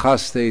halakha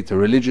state, a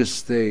religious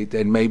state,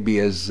 and maybe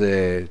as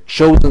a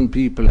chosen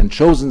people and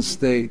chosen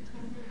state.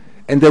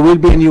 And there will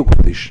be a new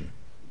condition.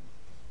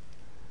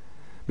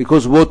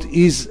 Because what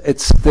is at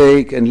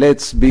stake, and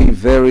let's be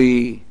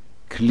very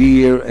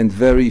clear and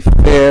very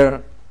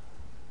fair,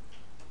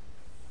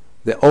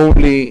 the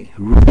only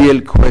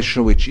real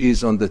question which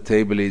is on the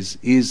table is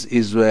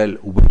Israel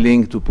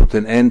willing to put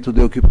an end to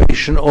the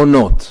occupation or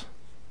not?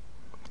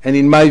 And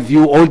in my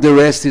view, all the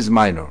rest is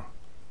minor.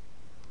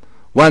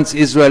 Once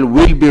Israel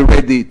will be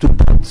ready to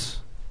put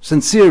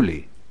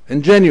sincerely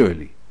and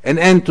genuinely an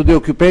end to the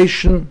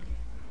occupation,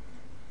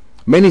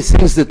 many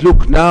things that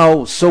look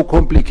now so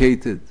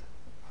complicated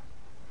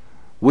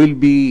will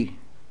be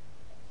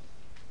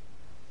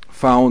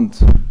found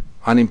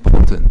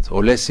unimportant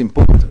or less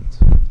important.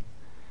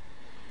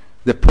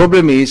 The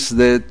problem is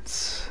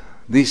that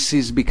this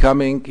is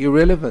becoming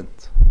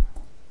irrelevant,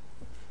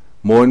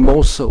 more and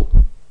more so.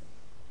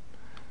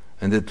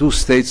 And the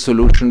two-state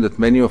solution that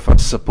many of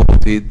us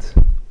supported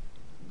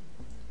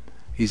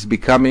is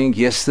becoming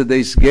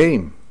yesterday's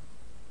game.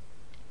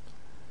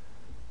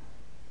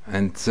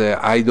 And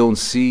I don't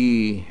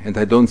think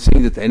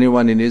that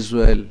anyone in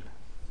Israel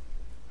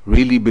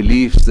really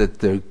believes that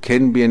there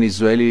can be an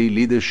Israeli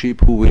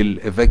leadership who will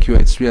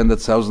evacuate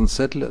 300,000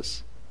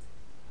 settlers.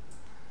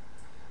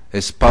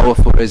 As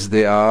powerful as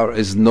they are,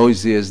 as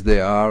noisy as they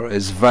are,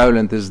 as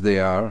violent as they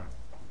are,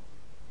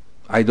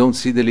 I don't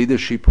see the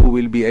leadership who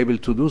will be able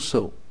to do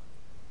so.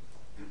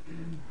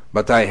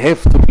 But I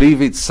have to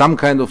leave it some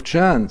kind of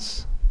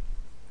chance.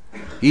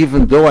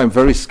 Even though I'm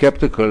very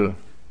skeptical,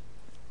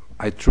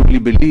 I truly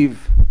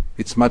believe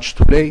it's much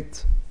too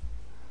late.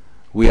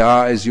 We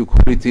are, as you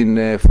call it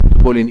in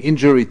football, in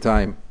injury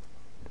time.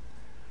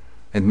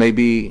 And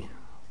maybe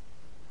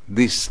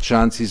this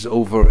chance is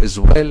over as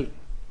well.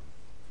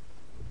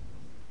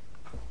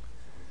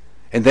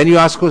 And then you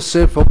ask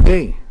yourself,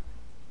 okay,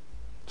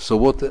 so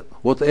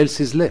what else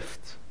is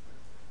left?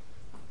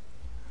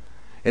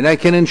 And I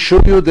can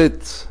assure you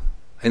that,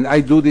 and I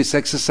do this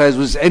exercise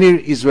with any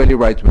Israeli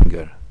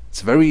right-winger,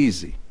 it's very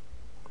easy.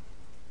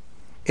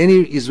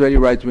 Any Israeli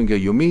right-winger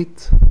you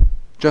meet,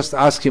 just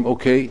ask him,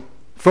 okay,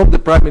 from the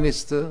Prime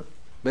Minister,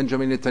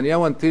 Benjamin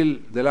Netanyahu, until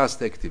the last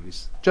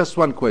activist, just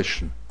one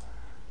question.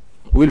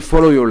 We'll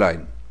follow your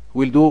line.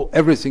 We'll do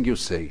everything you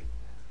say.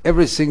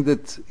 Everything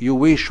that you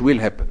wish will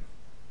happen.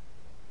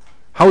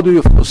 How do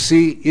you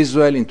foresee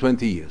Israel in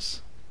 20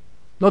 years?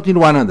 Not in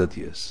 100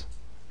 years.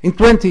 In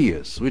 20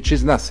 years, which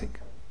is nothing.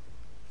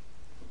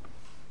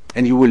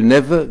 And you will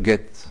never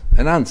get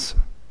an answer,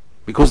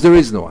 because there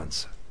is no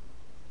answer.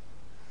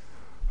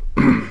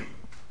 A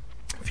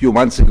few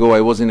months ago,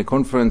 I was in a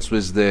conference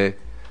with the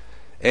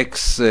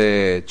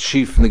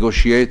ex-chief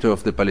negotiator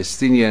of the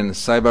Palestinian,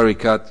 Saib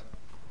Arikat,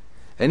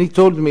 and he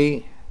told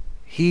me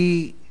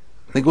he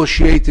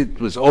negotiated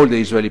with all the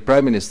Israeli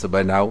prime minister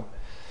by now.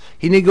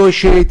 He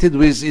negotiated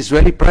with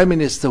Israeli prime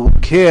minister who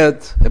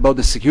cared about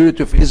the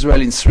security of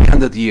Israel in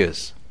 300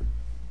 years.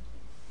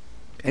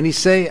 And he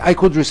say, I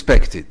could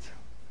respect it.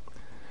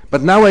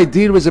 But now I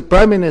deal with a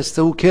prime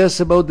minister who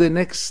cares about the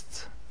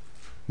next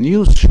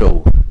news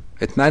show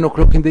at 9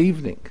 o'clock in the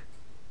evening.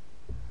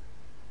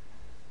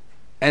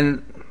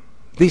 And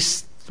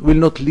this will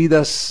not lead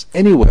us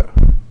anywhere.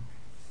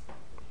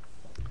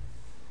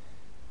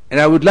 And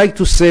I would like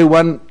to say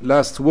one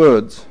last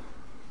word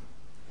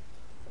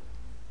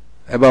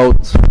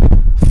about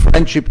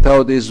friendship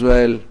toward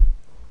Israel,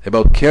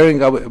 about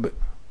caring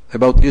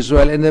about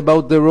Israel, and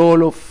about the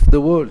role of the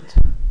world.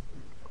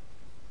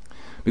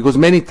 Because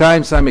many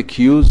times I'm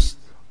accused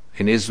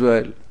in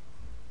Israel,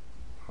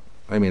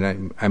 I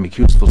mean, I'm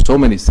accused for so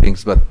many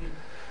things, but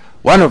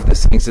one of the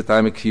things that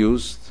I'm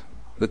accused,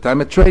 that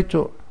I'm a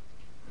traitor.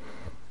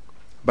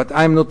 But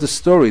I'm not the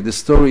story. The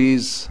story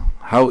is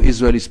how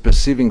Israel is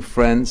perceiving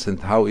friends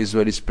and how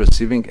Israel is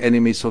perceiving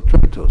enemies or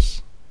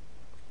traitors.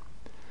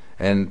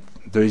 And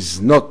there is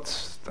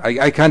not,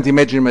 I can't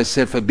imagine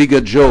myself a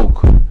bigger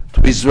joke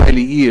to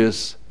Israeli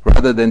ears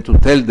rather than to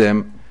tell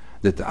them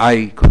that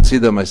I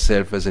consider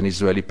myself as an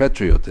Israeli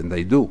patriot, and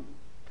I do.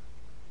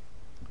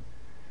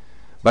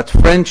 But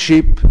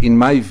friendship, in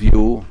my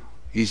view,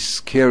 is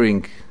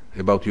caring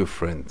about your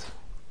friend.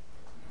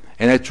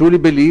 And I truly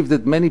believe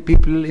that many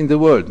people in the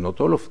world,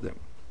 not all of them,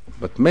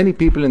 but many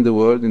people in the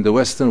world, in the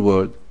Western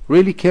world,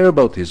 really care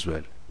about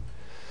Israel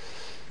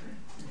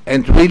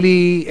and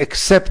really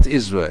accept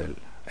Israel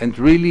and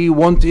really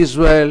want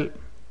Israel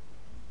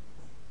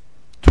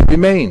to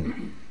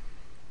remain.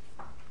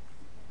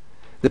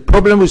 The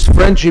problem with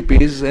friendship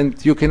is,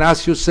 and you can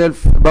ask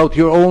yourself about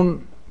your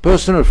own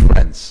personal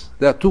friends,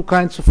 there are two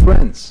kinds of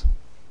friends.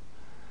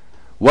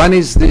 One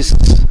is this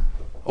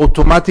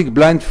automatic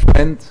blind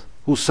friend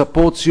who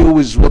supports you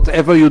with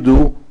whatever you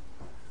do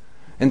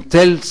and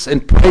tells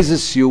and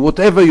praises you.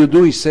 Whatever you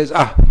do, he says,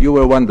 you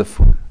were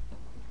wonderful.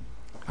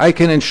 I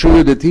can assure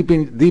you that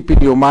deep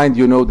in your mind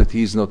you know that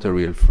he is not a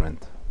real friend.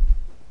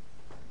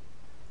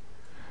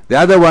 The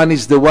other one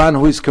is the one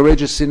who is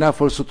courageous enough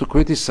also to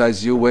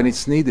criticize you when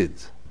it's needed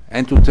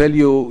and to tell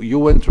you you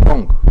went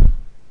wrong.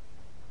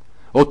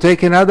 Or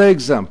take another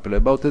example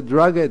about a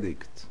drug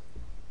addict.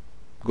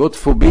 God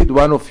forbid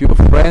one of your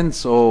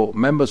friends or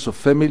members of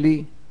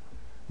family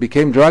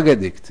became drug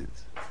addicted.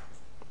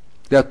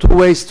 There are two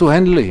ways to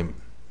handle him.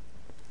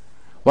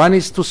 One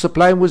is to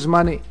supply him with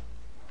money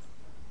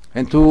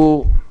and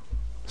to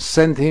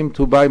send him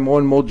to buy more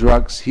and more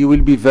drugs. He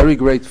will be very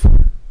grateful.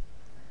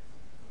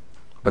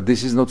 But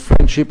this is not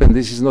friendship and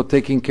this is not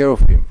taking care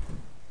of him.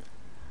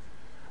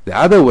 The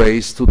other way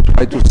is to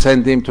try to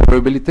send him to a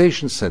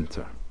rehabilitation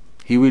center.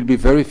 He will be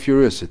very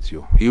furious at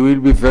you. He will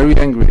be very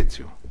angry at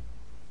you.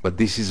 But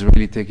this is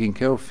really taking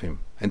care of him.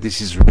 And this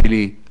is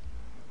really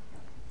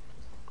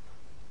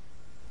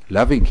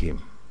loving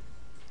him.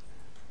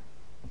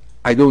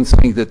 I don't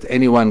think that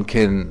anyone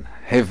can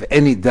have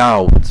any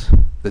doubt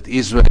that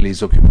Israel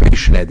is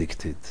occupation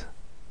addicted.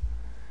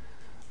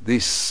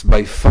 This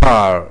by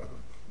far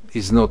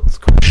is not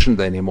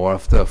questioned anymore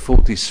after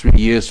 43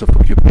 years of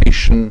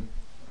occupation,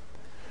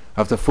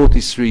 after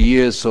 43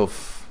 years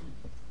of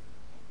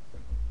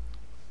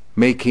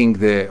making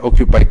the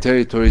occupied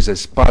territories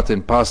as part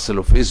and parcel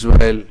of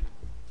Israel.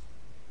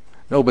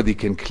 Nobody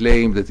can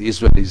claim that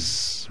Israel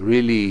is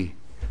really,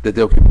 that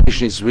the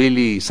occupation is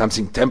really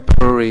something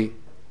temporary.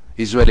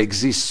 Israel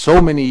exists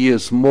so many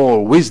years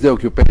more with the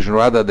occupation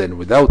rather than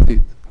without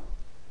it.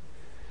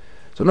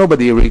 So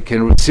nobody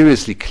can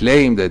seriously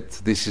claim that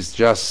this is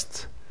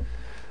just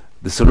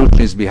the solution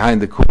is behind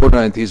the corner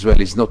and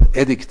Israel is not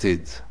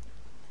addicted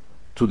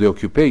to the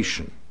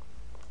occupation.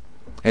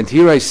 And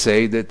here I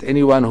say that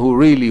anyone who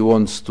really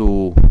wants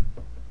to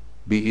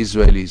be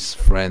Israel's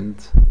friend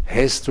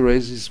has to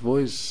raise his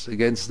voice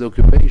against the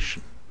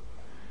occupation,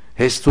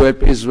 has to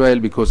help Israel,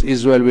 because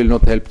Israel will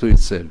not help to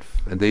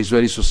itself, and the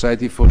Israeli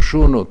society for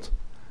sure not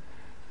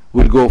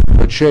will go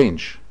for a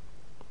change.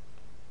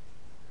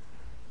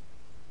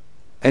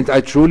 And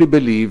I truly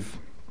believe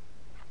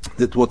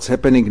that what's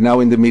happening now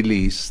in the Middle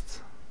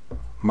East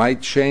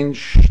might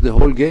change the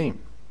whole game.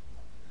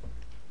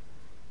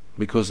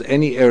 Because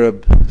any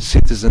Arab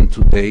citizen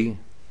today,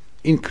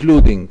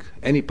 including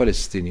any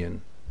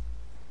Palestinian,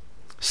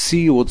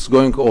 see what's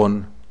going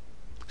on,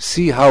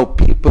 see how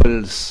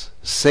people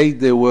say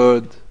their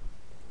word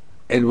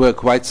and were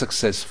quite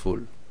successful.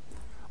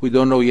 We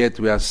don't know yet,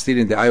 we are still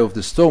in the eye of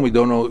the storm, we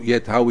don't know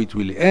yet how it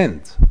will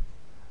end.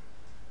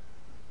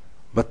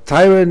 But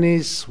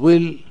tyrannies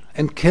will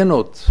and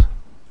cannot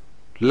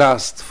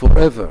last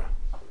forever.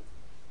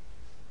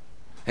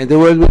 And the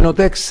world will not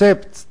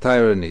accept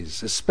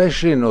tyrannies,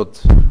 especially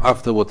not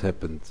after what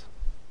happened.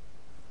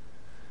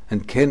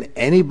 And can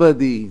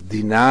anybody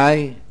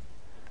deny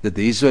that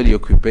the Israeli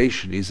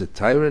occupation is a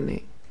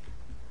tyranny?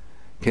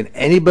 Can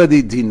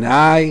anybody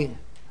deny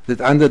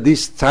that under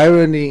this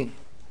tyranny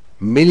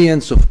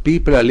millions of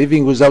people are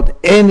living without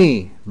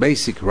any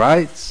basic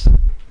rights?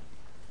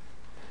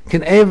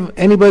 Can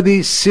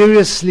anybody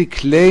seriously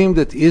claim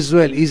that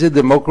Israel is a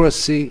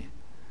democracy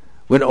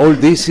when all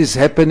this is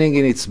happening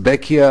in its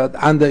backyard,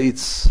 under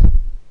its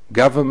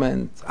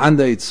government,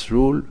 under its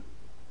rule?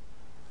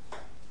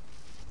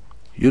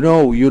 You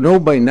know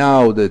by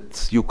now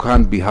that you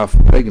can't be half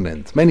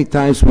pregnant. Many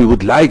times we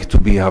would like to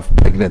be half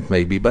pregnant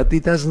maybe, but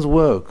it doesn't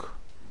work.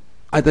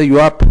 Either you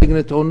are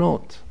pregnant or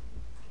not.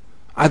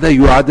 Either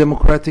you are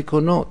democratic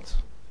or not.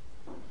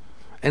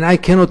 And I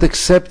cannot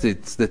accept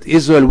it that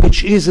Israel,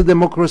 which is a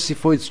democracy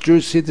for its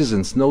Jewish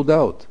citizens, no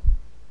doubt,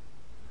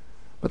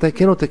 But I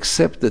cannot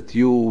accept that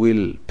you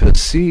will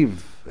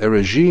perceive a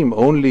regime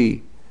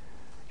only,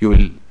 you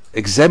will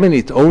examine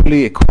it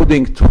only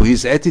according to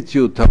his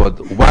attitude toward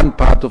one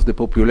part of the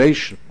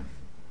population,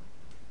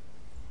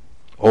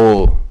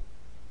 or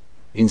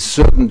in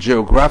certain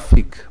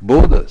geographic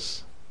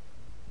borders.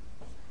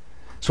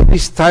 So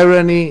this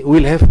tyranny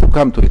will have to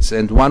come to its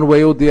end one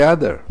way or the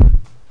other,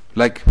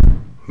 like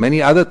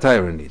many other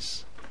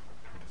tyrannies.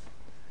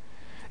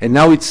 And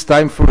now it's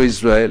time for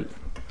Israel.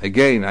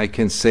 Again, I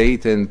can say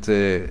it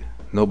and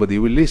nobody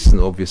will listen,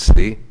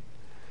 obviously.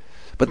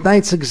 But now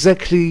it's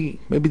exactly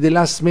maybe the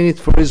last minute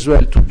for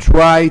Israel to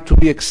try to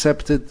be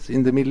accepted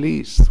in the Middle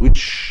East,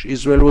 which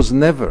Israel was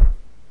never.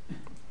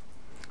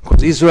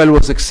 Because Israel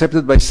was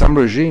accepted by some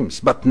regimes,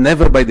 but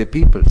never by the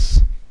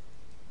peoples.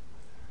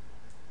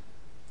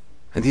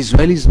 And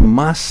Israelis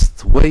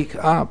must wake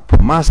up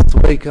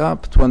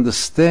to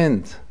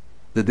understand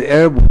that the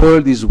Arab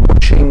world is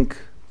watching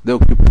the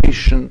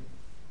occupation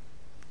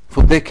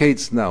for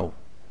decades now,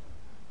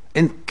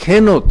 and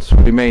cannot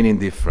remain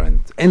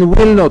indifferent, and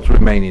will not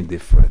remain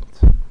indifferent.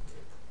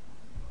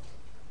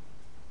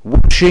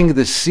 Watching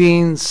the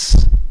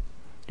scenes,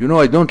 you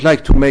know, I don't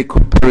like to make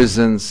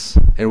comparisons,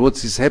 and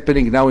what is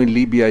happening now in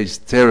Libya is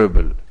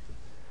terrible.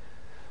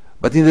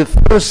 But in the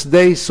first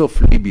days of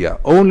Libya,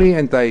 only,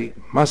 and I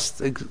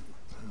must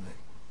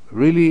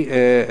really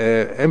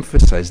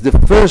emphasize, the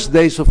first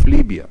days of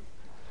Libya,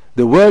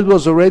 the world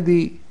was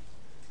already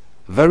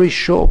very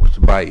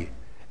shocked by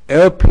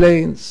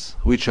airplanes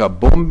which are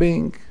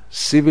bombing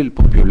civil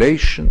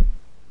population,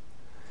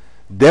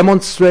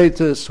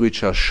 demonstrators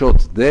which are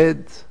shot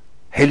dead,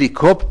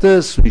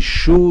 helicopters which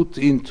shoot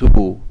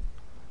into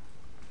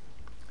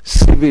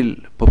civil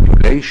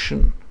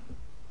population.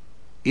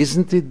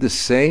 Isn't it the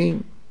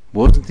same?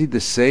 Wasn't it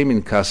the same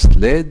in Cast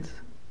Lead?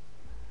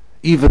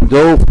 Even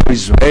though for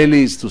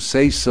Israelis to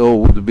say so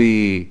would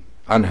be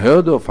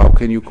unheard of, how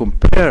can you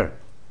compare?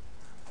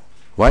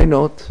 Why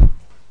not?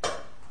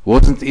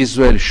 Wasn't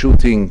Israel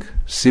shooting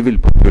civil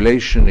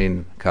population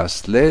in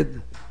Cast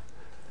Lead?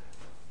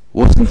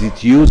 Wasn't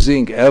it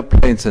using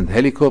airplanes and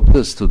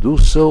helicopters to do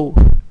so?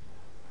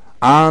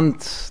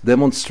 Aren't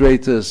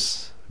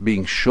demonstrators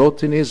being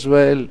shot in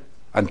Israel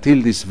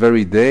until this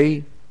very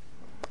day?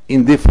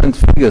 In different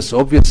figures,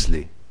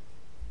 obviously.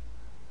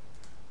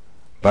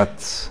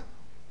 But,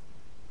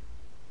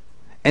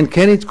 and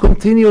can it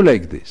continue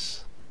like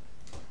this?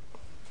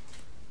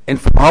 And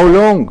for how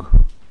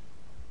long?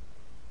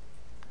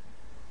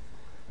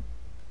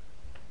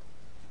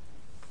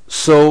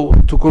 So,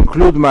 to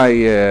conclude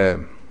my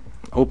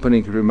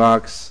opening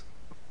remarks,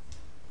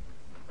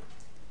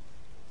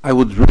 I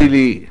would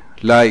really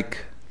like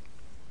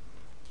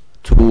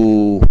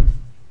to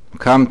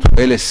come to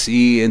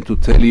LSE and to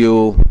tell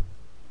you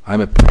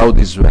I'm a proud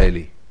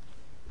Israeli.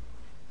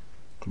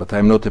 But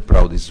I'm not a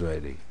proud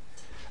Israeli.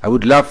 I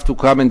would love to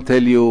come and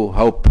tell you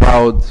how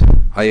proud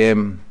I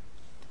am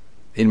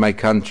in my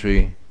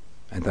country,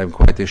 and I'm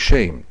quite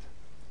ashamed.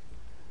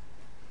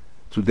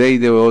 Today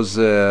there was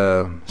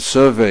a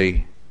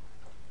survey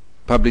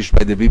published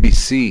by the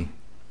BBC,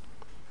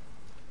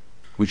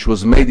 which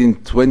was made in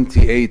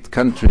 28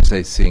 countries,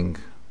 I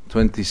think.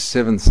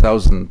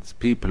 27,000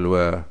 people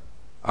were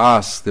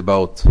asked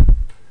about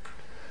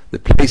the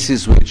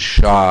places which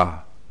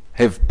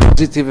have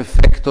positive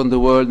effect on the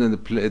world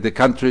and the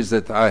countries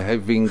that are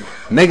having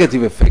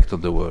negative effect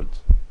on the world.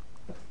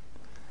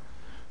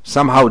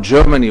 Somehow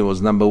Germany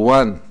was number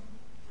one,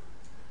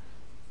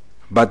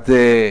 but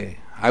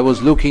I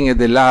was looking at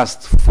the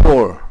last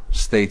 4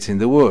 states in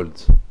the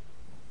world,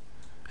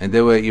 and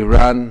they were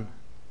Iran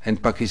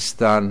and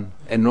Pakistan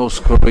and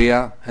North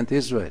Korea and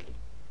Israel.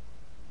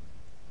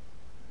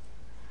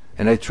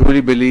 And I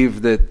truly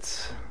believe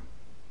that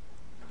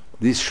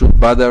this should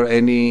bother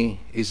any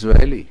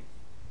Israeli.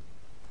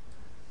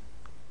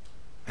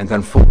 And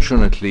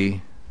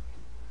unfortunately,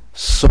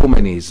 so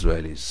many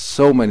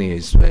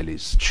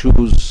Israelis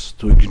choose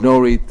to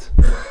ignore it,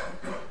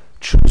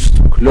 choose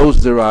to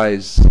close their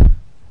eyes,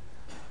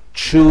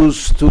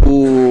 choose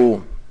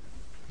to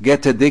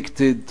get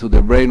addicted to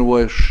the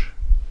brainwash,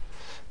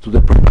 to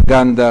the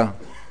propaganda,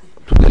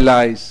 to the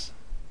lies.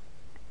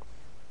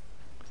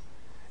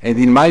 And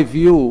in my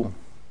view,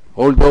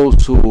 all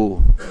those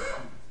who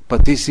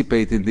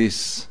participate in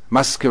this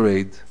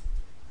masquerade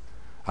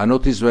are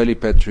not Israeli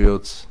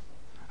patriots,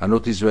 are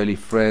not Israeli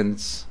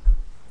friends.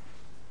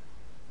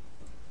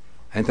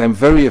 And I'm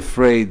very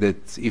afraid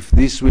that if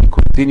this will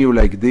continue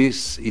like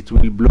this, it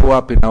will blow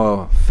up in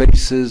our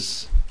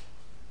faces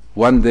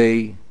one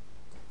day.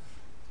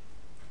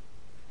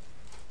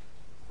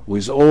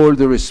 With all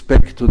the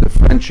respect to the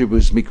friendship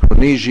with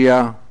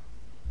Micronesia,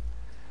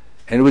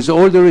 and with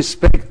all the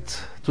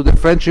respect to the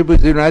friendship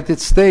with the United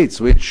States,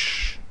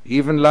 which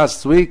even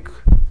last week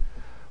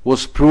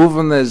was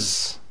proven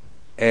as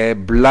a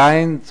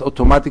blind,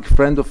 automatic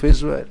friend of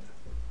Israel.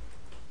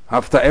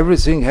 After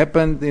everything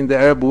happened in the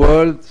Arab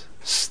world,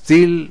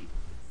 still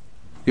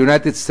the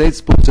United States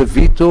puts a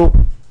veto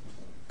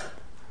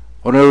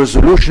on a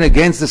resolution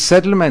against the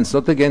settlements,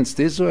 not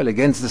against Israel,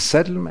 against the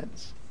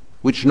settlements.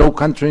 which no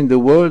country in the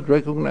world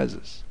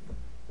recognizes.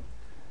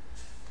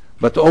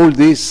 But all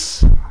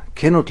this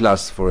cannot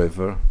last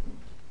forever.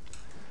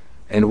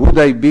 And would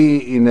I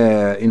be in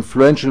an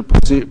influential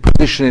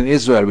position in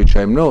Israel, which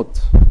I'm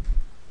not,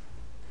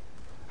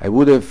 I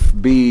would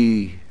have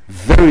been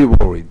very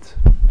worried,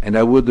 and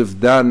I would have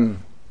done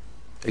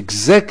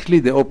exactly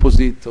the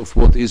opposite of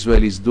what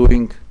Israel is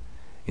doing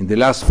in the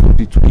last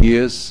 42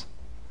 years,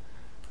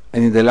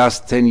 and in the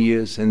last 10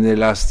 years, and in the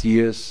last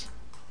years.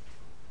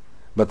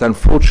 But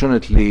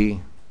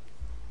unfortunately,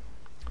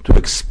 to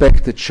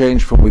expect a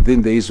change from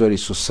within the Israeli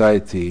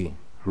society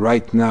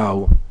right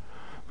now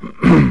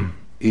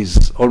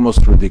is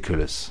almost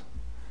ridiculous.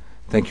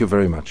 Thank you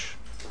very much.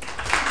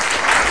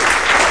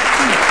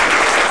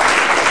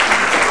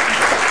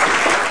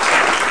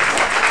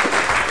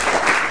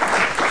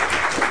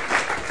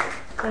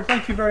 Well,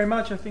 thank you very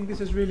much. I think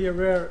this is really a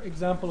rare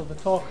example of a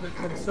talk that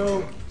can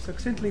so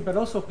succinctly but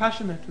also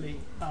passionately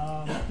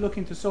look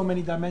into so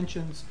many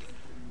dimensions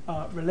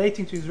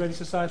relating to Israeli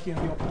society and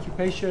the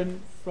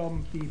occupation,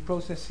 from the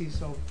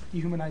processes of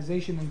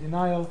dehumanization and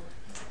denial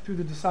to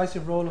the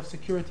decisive role of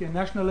security and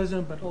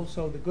nationalism, but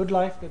also the good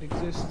life that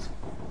exists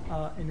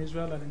in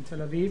Israel and in Tel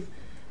Aviv,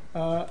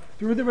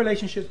 through the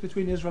relationships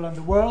between Israel and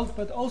the world,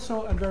 but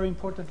also, and very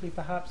importantly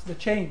perhaps, the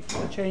change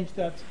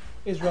that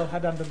Israel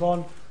had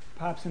undergone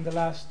perhaps in the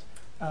last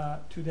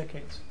 2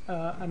 decades.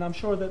 And I'm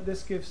sure that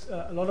this gives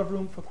a lot of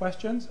room for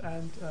questions,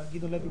 and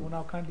Gideon Levy will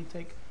now kindly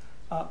take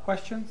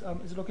questions.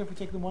 Is it okay if we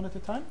take them one at a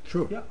time?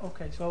 Sure. Yeah,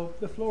 okay, so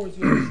the floor is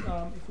yours.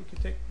 If we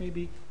could take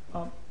maybe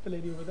the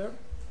lady over there,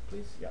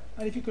 please. Yeah,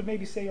 and if you could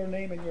maybe say your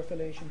name and your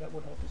affiliation, that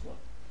would help as well.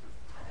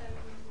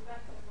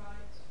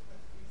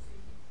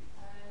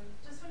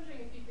 Just wondering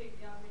if you think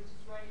the average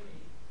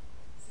Israeli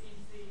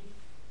sees the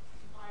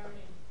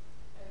irony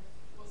of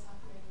what's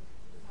happening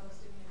to the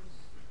Palestinians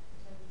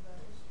in terms of their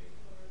history,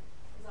 or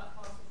is that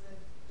part of the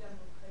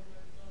general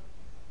framework as well?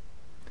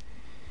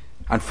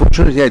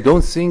 Unfortunately, I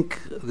don't think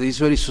the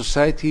Israeli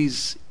society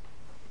is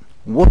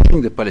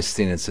watching the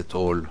Palestinians at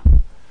all.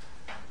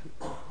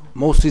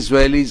 Most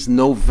Israelis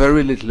know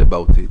very little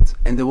about it,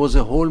 and there was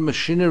a whole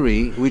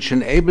machinery which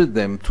enabled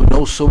them to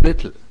know so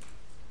little.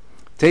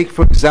 Take,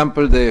 for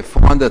example, the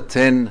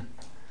 410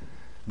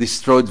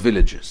 destroyed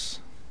villages.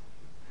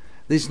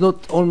 There's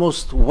not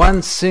almost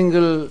one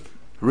single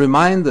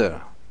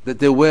reminder that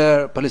there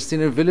were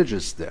Palestinian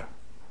villages there.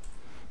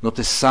 Not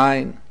a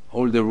sign.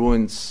 All the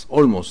ruins,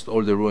 almost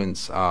all the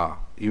ruins, are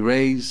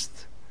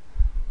erased.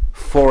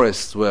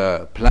 Forests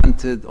were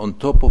planted on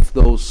top of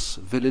those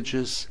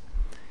villages.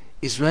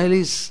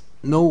 Israelis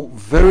know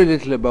very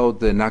little about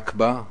the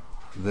Nakba,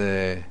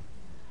 the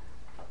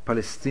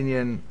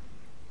Palestinian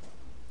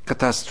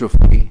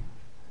catastrophe,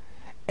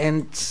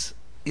 and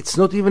it's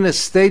not even a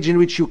stage in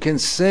which you can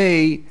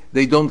say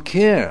they don't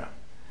care,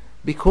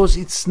 because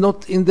it's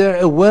not in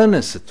their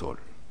awareness at all.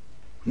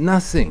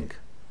 Nothing.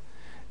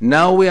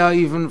 Now we are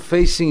even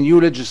facing new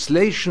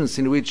legislations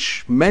in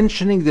which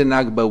mentioning the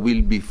Nakba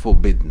will be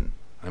forbidden.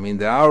 I mean,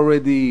 there are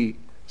already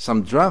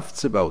some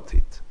drafts about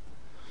it.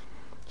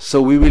 So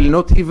we will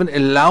not even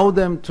allow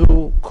them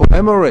to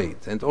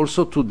commemorate. And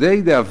also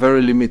today they are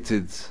very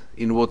limited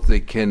in what they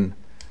can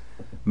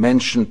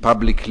mention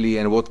publicly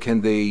and what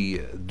can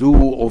they do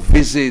or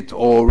visit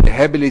or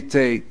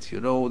rehabilitate.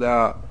 You know, there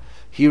are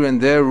here and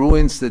there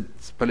ruins that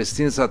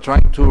Palestinians are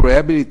trying to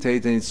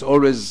rehabilitate, and it's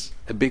always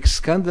a big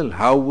scandal.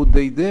 How would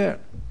they dare?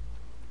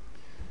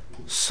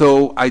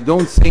 So I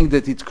don't think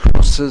that it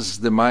crosses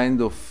the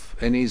mind of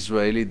any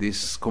Israeli,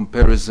 this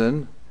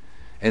comparison.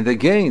 And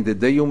again, the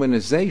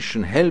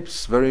dehumanization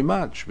helps very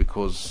much,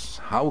 because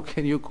how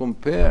can you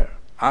compare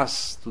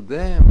us to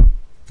them?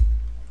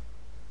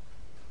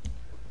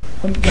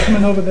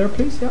 Gentleman over there,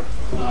 please. Yeah.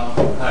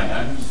 Hi,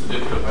 I'm Mr.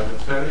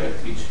 Editorial.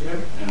 I teach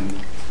here,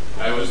 and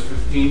I was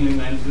 15 in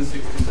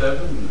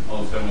 1967, and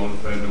also I'm an old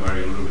friend of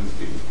Ariel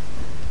Rubinstein.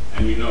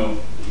 And you know,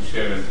 he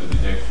shares the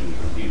dejection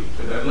of field.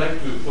 But I'd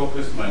like to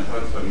focus my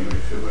thoughts on your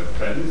issue about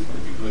trends,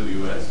 particularly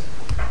the US,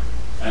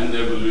 and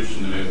the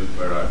evolution of David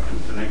Barak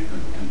and connect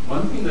them. And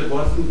one thing that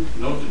wasn't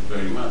noted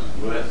very much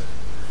in the West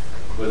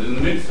was in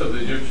the midst of the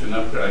Egyptian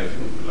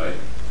uprising, if you like,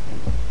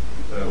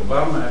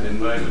 Obama had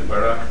invited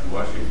Barak to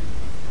Washington.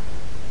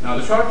 Now,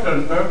 the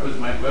short-term purpose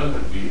might well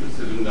have been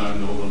sitting down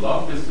in the Oval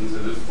Office and say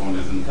this phone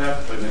isn't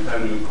tapped by the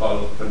time you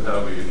call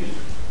Pantawi in Egypt.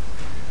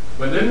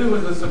 But then there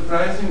was a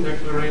surprising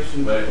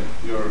declaration by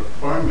your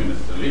foreign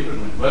minister,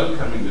 Lieberman,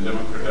 welcoming the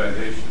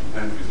democratization of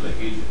countries like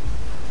Egypt.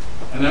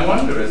 And I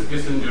wonder, as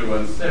Kissinger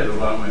once said,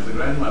 Obama is a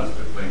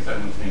grandmaster playing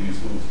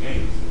simultaneous moves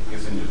games, and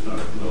Kissinger's not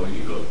a low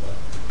ego.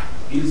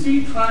 Is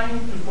he trying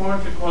to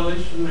forge a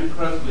coalition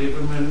across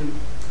Lieberman,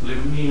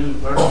 Livni,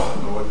 and Barak,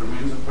 or what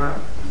remains of Barak?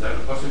 Is that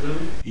a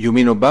possibility? You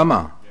mean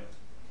Obama? Yes.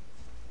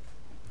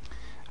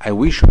 I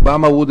wish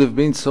Obama would have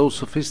been so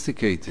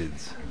sophisticated.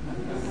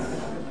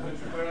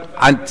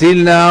 Until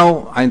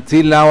now,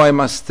 I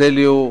must tell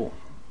you,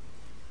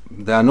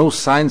 there are no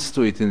signs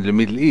to it in the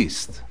Middle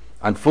East.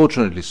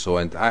 Unfortunately so.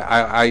 And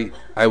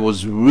I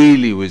was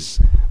really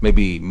with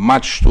maybe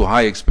much too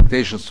high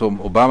expectations from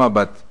Obama,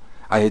 but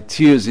I had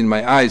tears in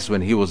my eyes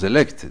when he was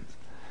elected,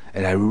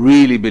 and I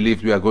really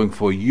believed we are going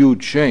for a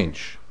huge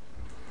change.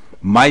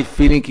 My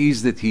feeling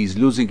is that he is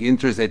losing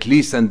interest, at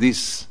least on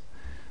this,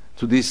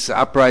 to these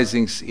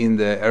uprisings in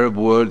the Arab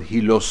world. He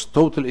lost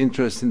total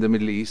interest in the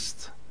Middle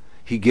East.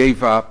 He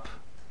gave up.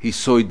 He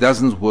saw it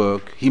doesn't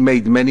work. He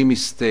made many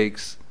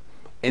mistakes,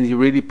 and he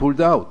really pulled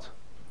out.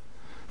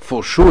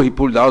 For sure, he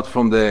pulled out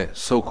from the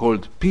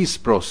so-called peace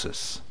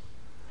process.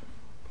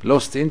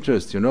 Lost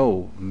interest,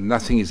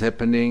 nothing is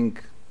happening,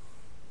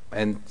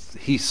 and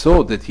he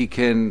thought that he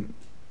can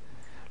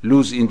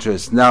lose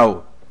interest.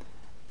 Now,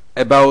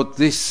 about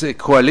this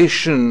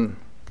coalition,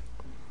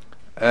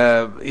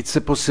 it's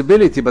a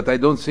possibility, but I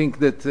don't think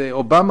that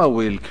Obama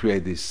will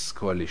create this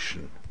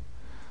coalition.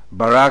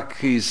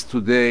 Barak is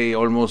today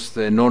almost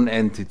a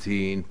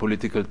non-entity in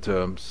political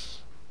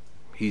terms.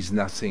 He's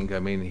nothing. I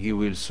mean, he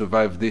will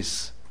survive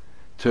this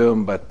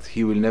term, but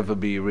he will never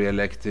be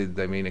re-elected.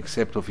 I mean,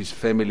 except of his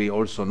family,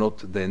 also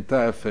not the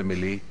entire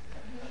family.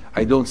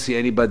 I don't see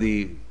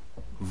anybody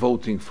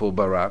voting for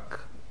Barak.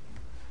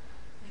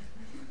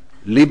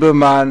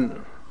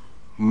 Lieberman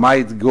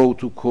might go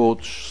to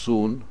court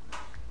soon,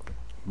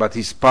 but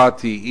his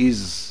party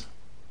is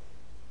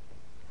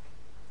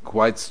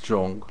quite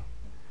strong.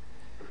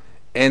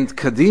 And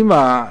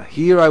Kadima,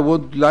 here I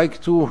would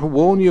like to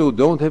warn you,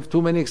 don't have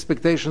too many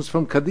expectations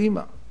from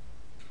Kadima.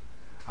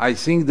 I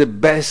think the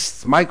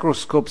best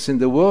microscopes in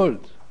the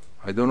world,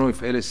 I don't know if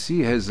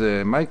LSE has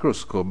a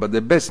microscope, but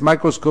the best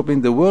microscope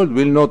in the world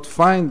will not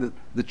find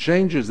the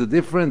changes, the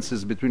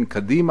differences between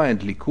Kadima and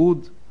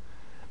Likud,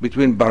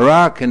 between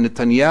Barak and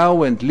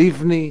Netanyahu and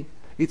Livni.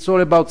 It's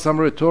all about some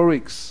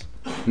rhetorics,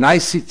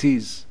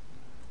 niceties.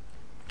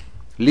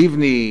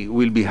 Livni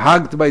will be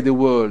hugged by the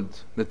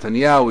world.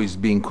 Netanyahu is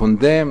being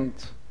condemned.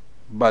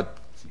 But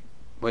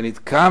when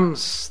it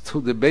comes to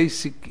the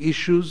basic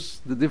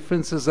issues, the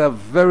differences are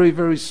very,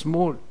 very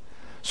small.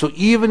 So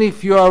even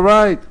if you are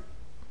right,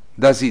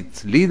 does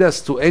it lead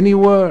us to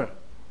anywhere?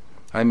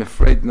 I'm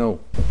afraid no.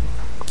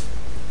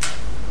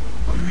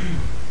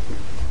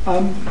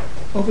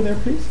 Over there,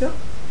 please. Yeah.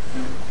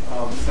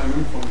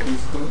 Simon from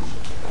King's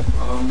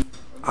College.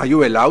 Are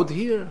you allowed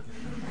here?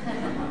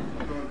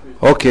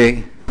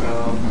 Okay.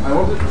 I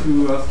wanted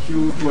to ask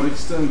you to what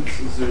extent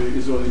the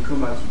Israeli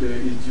coma today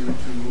is due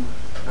to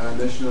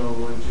national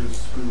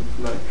religious group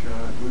like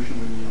Gush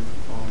Emunim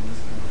or this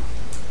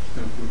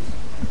kind of groups.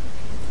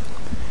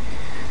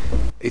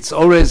 It's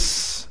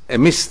always a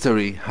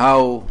mystery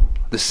how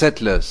the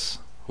settlers,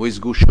 with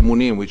Gush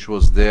Emunim, which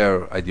was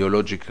their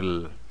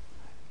ideological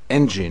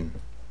engine,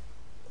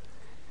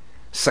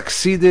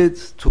 succeeded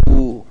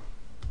to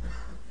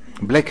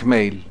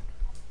blackmail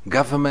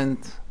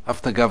government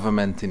after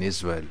government in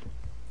Israel.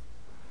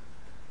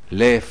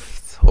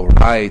 Left or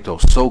right, or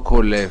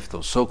so-called left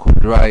or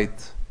so-called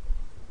right.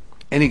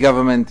 Any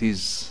government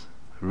is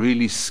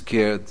really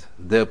scared.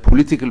 Their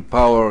political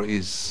power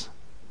is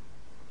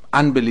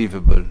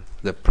unbelievable.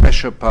 The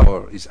pressure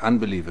power is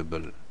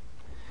unbelievable.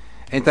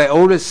 And I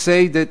always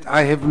say that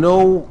I have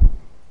no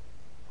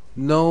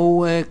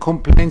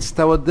complaints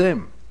toward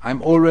them.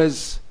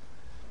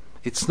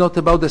 It's not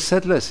about the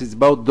settlers, it's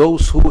about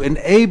those who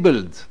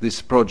enabled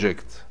this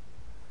project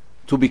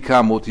to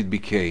become what it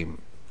became.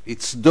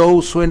 It's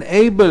those who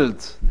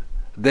enabled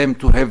them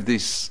to have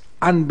this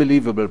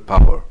unbelievable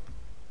power.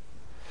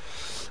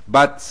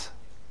 But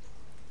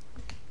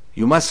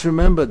you must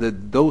remember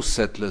that those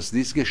settlers,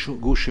 these Gush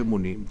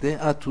Emunim, they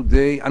are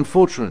today,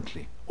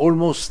 unfortunately,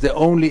 almost the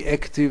only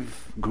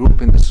active group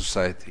in the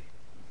society.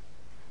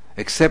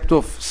 Except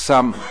of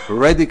some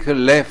radical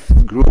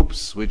left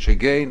groups, which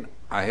again,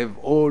 I have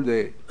all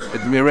the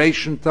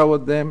admiration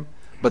toward them,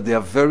 but they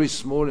are very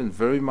small and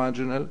very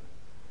marginal.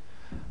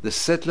 The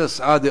settlers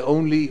are the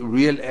only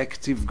real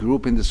active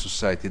group in the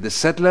society. The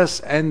settlers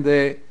and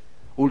the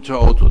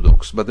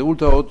ultra-Orthodox. But the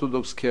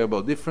ultra-Orthodox care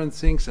about different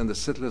things and the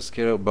settlers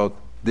care about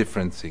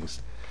different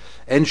things.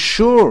 And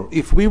sure,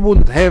 if we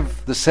wouldn't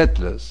have the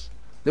settlers,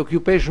 the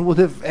occupation would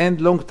have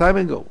ended long time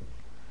ago.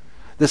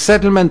 The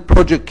settlement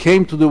project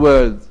came to the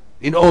world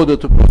in order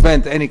to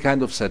prevent any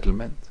kind of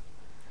settlement.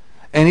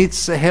 And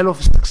it's a hell of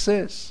a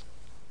success.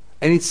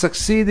 And it's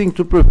succeeding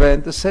to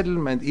prevent the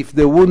settlement. If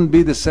there wouldn't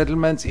be the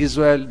settlements,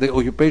 Israel, the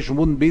occupation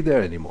wouldn't be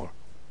there anymore.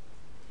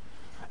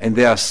 And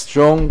they are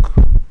strong,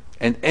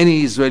 and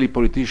any Israeli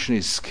politician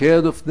is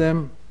scared of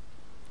them.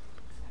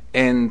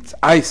 And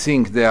I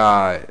think they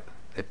are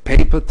a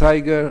paper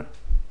tiger.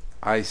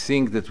 I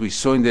think that we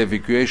saw in the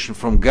evacuation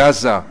from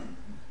Gaza,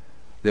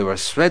 they were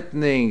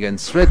threatening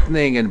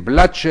and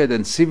bloodshed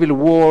and civil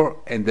war,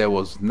 and there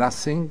was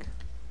nothing.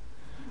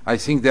 I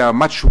think they are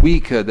much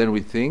weaker than we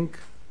think.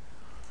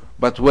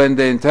 But when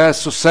the entire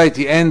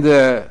society and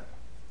the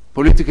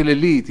political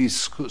elite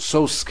is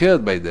so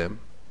scared by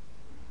them,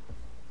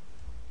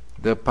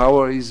 their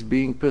power is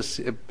being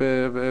preserved.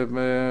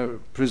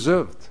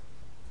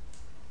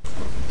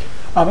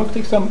 I'm going to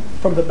take some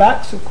from the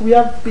back. So could we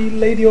have the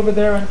lady over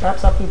there and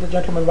perhaps after the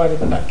gentleman right at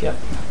the back? Yeah.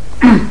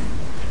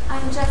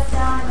 I'm Jess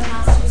Down. I'm a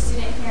master's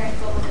student here in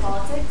global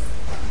politics.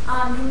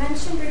 You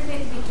mentioned briefly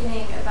at the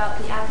beginning about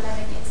the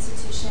academic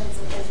institutions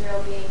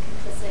Israel being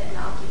complicit in the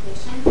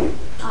occupation.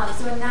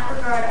 So in that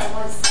regard, I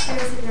was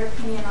curious of your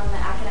opinion on the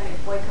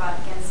academic boycott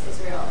against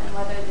Israel and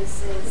whether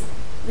this is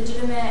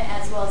legitimate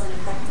as well as an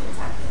effective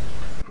tactic.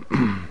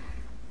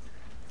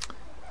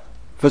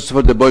 First of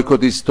all, the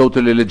boycott is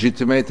totally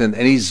legitimate, and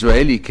any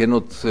Israeli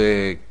cannot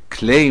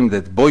claim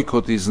that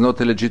boycott is not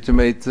a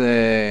legitimate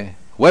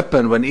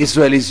weapon when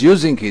Israel is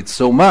using it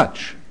so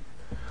much.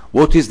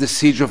 What is the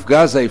siege of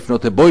Gaza if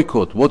not a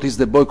boycott? What is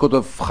the boycott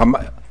of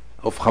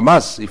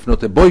Hamas if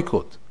not a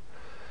boycott?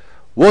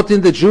 What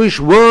in the Jewish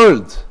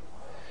world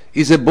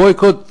is a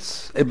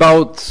boycott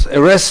about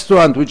a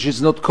restaurant which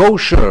is not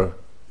kosher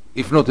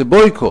if not a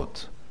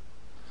boycott?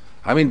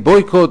 I mean,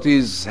 boycott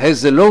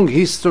has a long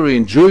history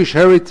in Jewish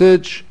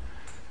heritage,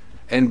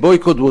 and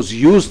boycott was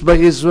used by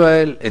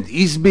Israel and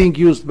is being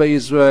used by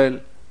Israel.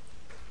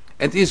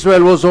 And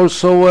Israel was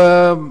also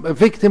a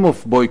victim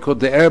of boycott,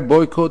 the Arab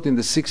boycott in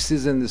the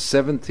 60s and the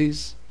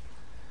 70s,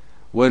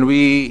 when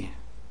we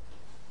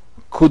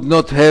could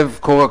not have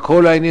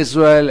Coca-Cola in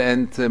Israel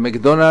and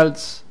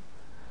McDonald's,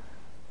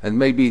 and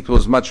maybe it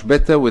was much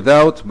better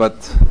without,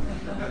 but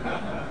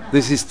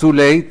this is too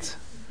late.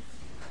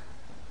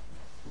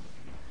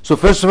 So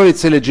first of all,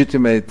 it's a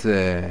legitimate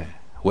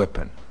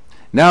weapon.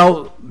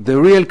 Now, the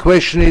real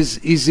question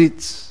is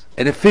it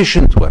an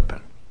efficient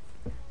weapon,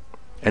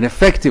 an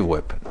effective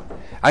weapon?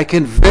 I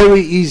can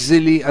very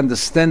easily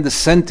understand the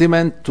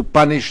sentiment to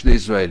punish the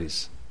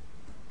Israelis.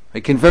 I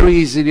can very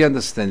easily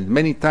understand it.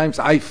 Many times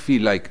I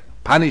feel like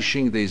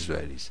punishing the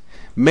Israelis,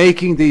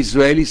 making the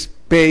Israelis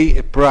pay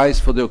a price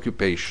for the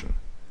occupation,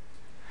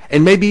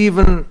 and maybe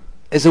even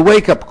as a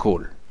wake-up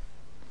call.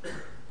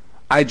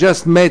 I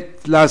just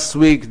met last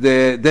week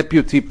the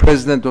deputy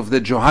president of the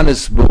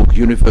Johannesburg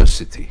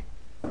University,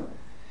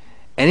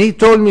 and he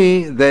told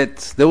me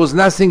that there was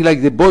nothing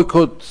like the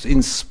boycott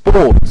in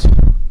sport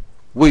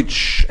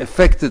which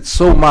affected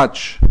so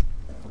much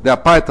the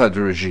apartheid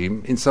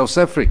regime in South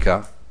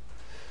Africa,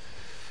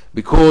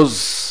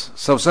 because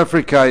South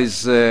Africa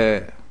is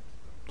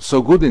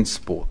so good in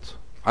sport.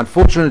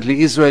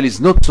 Unfortunately, Israel is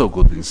not so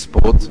good in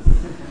sport,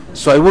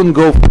 so I wouldn't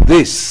go for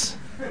this.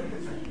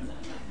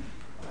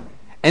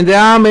 And there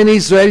are many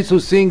Israelis who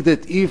think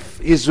that if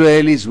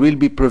Israelis will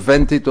be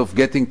prevented of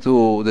getting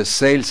to the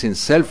sales in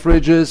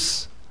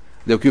Selfridges,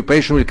 the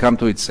occupation will come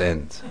to its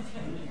end.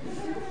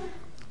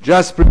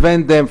 Just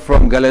prevent them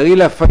from Galeries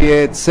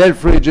Lafayette,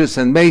 Selfridges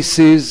and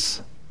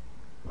Macy's,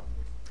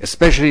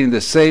 especially in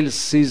the sales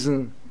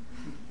season,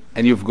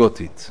 and you've got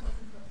it.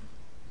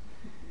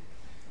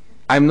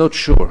 I'm not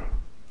sure.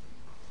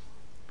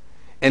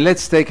 And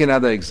let's take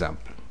another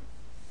example.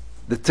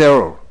 The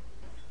terror.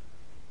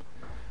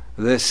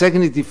 The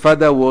Second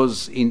Intifada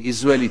was, in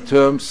Israeli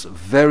terms,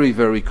 very,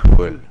 very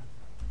cruel.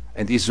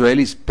 And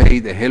Israelis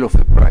paid a hell of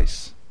a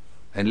price.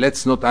 And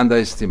let's not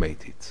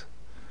underestimate it.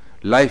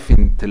 Life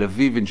in Tel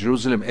Aviv, in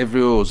Jerusalem,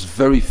 everywhere was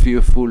very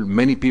fearful.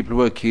 Many people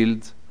were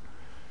killed.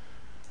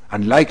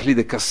 Unlikely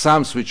the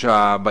Qassams, which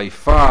are by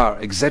far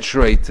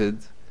exaggerated.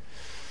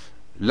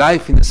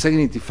 Life in the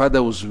Second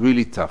Intifada was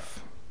really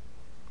tough.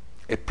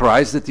 A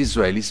price that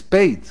Israelis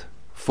paid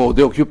for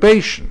the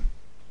occupation.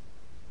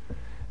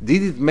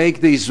 Did it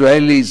make the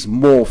Israelis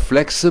more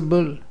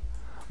flexible,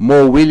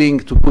 more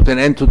willing to put an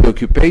end to the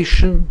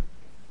occupation?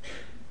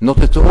 Not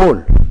at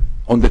all.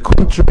 On the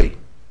contrary,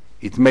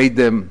 it made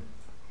them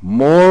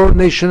more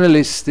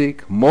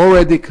nationalistic, more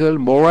radical,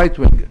 more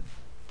right-wing.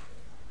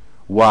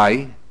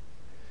 Why?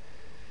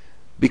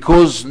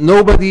 Because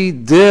nobody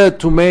dared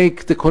to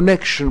make the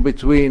connection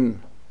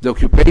between the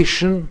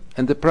occupation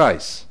and the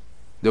price,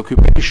 the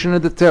occupation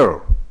and the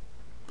terror.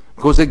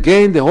 Because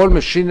again, the whole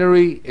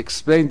machinery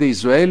explained to the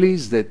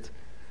Israelis that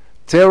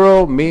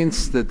terror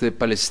means that the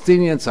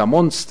Palestinians are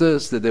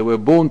monsters, that they were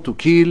born to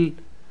kill,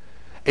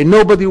 and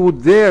nobody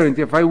would dare, and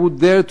if I would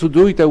dare to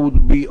do it, I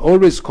would be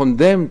always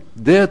condemned,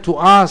 dare to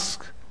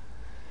ask.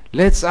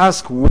 Let's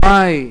ask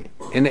why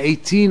an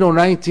 18 or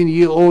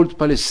 19-year-old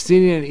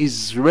Palestinian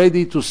is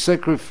ready to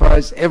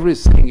sacrifice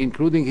everything,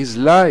 including his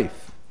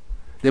life.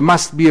 There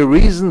must be a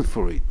reason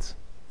for it.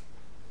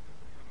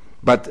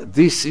 But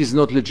this is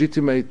not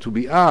legitimate to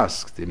be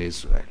asked in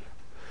Israel.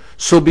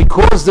 So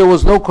because there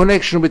was no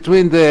connection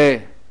between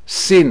the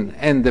sin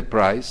and the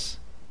price,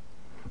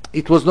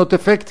 it was not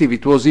effective.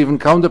 It was even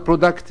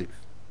counterproductive.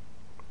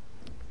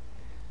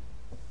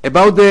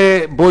 About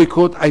the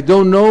boycott, I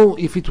don't know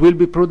if it will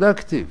be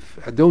productive.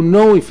 I don't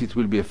know if it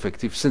will be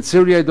effective.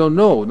 Sincerely, I don't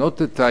know. Not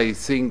that I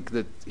think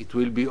that it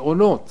will be or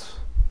not.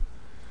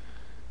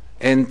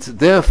 And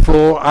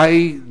therefore,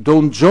 I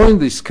don't join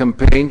this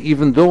campaign,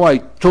 even though I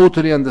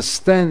totally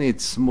understand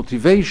its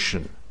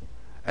motivation,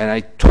 and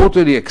I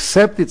totally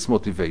accept its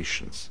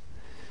motivations.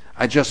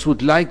 I just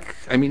would like,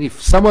 I mean,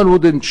 if someone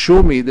would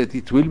ensure me that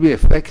it will be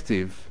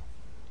effective,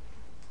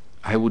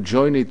 I would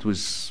join it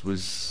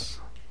with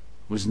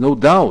no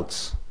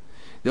doubts.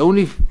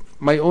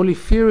 My only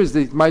fear is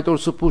that it might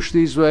also push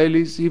the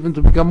Israelis even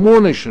to become more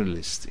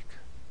nationalistic.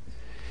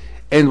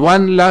 And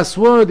one last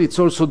word, it's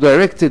also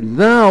directed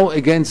now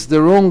against the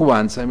wrong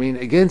ones. I mean,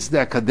 against the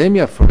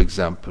academia, for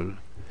example.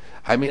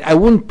 I mean, I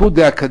wouldn't put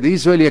the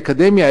Israeli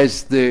academia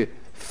as the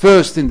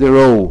first in the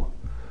row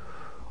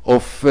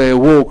of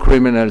war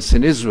criminals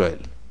in Israel,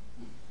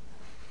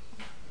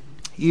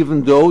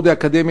 even though the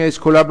academia is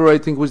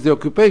collaborating with the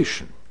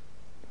occupation.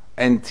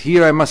 And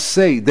here I must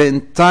say, the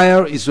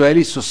entire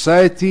Israeli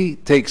society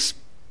takes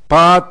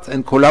part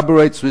and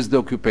collaborates with the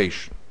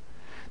occupation.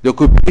 The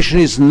occupation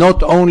is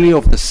not only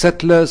of the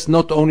settlers,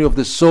 not only of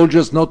the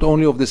soldiers, not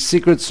only of the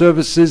secret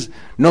services,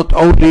 not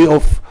only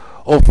of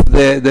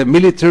the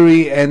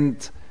military,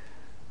 and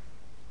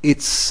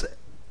it's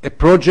a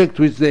project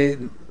with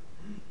the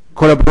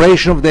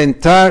collaboration of the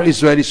entire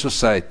Israeli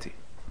society.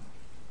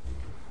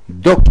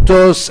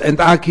 Doctors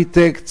and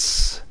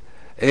architects,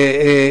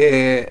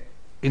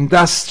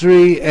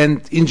 industry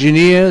and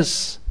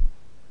engineers,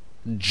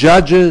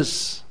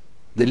 judges,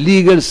 the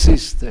legal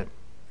system,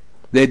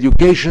 the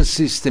education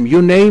system,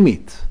 you name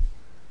it.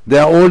 They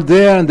are all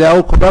there, and they are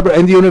all collaborating,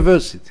 and the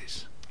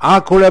universities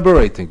are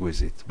collaborating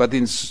with it, but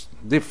in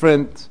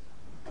different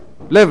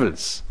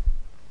levels.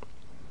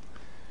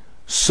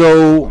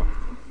 So,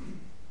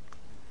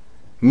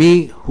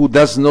 me, who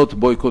does not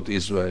boycott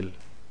Israel,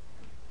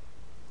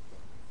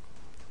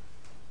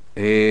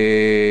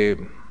 who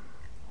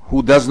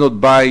does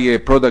not buy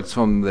products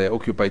from the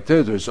occupied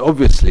territories,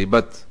 obviously,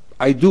 but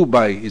I do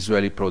buy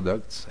Israeli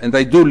products, and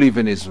I do live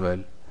in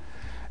Israel,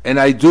 and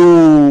I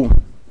do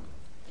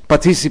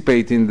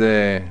participate in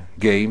the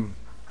game.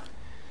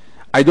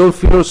 I don't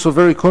feel also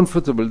very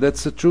comfortable,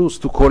 that's the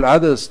truth, to call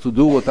others to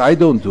do what I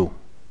don't do,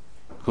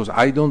 because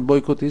I don't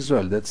boycott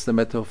Israel, that's the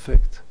matter of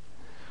fact.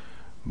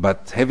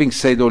 But having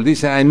said all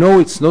this, and I know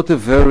it's not a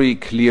very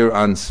clear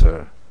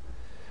answer,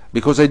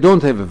 because I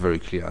don't have a very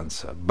clear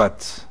answer,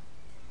 but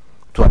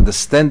to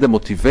understand the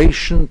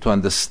motivation, to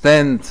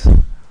understand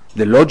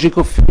the logic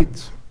of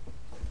it,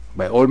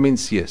 by all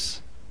means,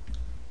 yes.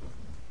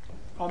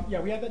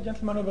 Yeah, we have that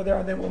gentleman over there,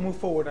 and then we'll move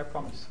forward, I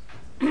promise.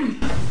 Hi,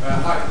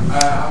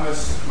 I'm a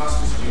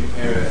master's student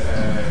here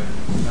at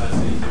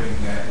university doing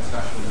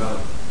international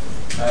development.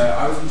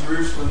 I was in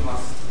Jerusalem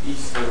last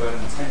Easter when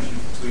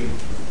tensions between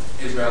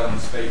Israel and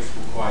the states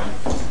were quite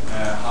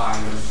high.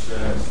 There was a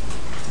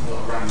lot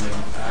of wrangling.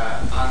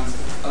 And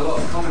a lot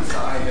of comments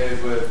that I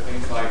heard were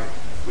things like,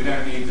 we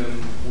don't need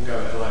them, we'll go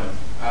it alone.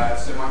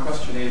 So my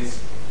question is,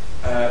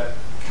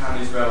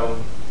 can Israel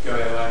go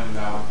it alone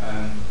without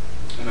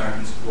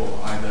American support,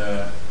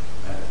 either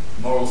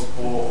moral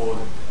support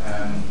or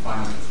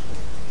financial support?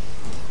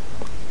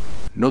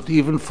 Not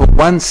even for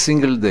one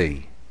single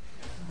day.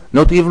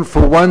 Not even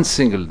for one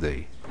single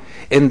day.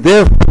 And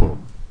therefore,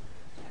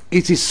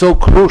 it is so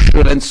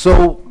crucial and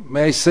so,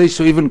 may I say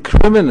so, even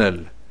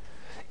criminal,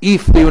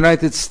 if the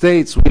United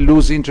States will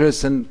lose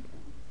interest and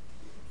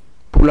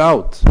pull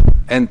out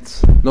and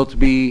not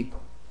be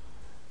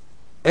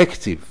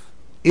active.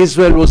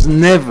 Israel was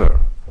never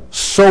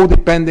so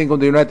depending on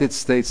the United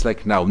States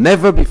like now,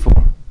 never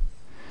before,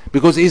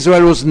 because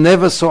Israel was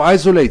never so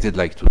isolated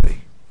like today.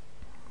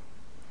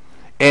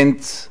 And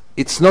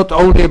it's not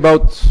only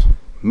about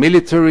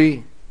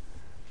military,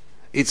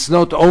 it's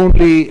not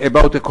only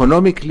about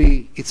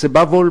economically, it's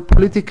above all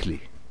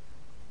politically.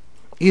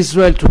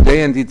 Israel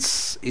today, and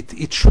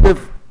it should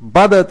have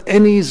bothered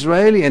any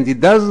Israeli, and it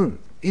doesn't.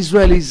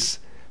 Israel is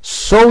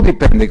so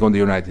depending on the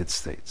United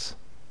States.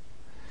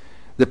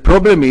 The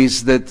problem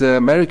is that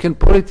American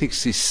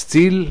politics is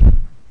still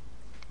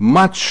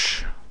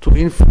much too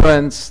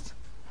influenced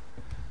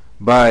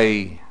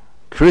by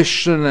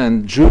Christian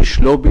and Jewish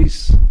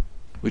lobbies,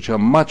 which are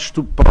much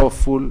too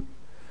powerful,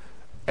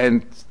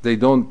 and they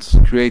don't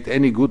create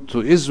any good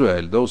to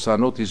Israel. Those are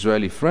not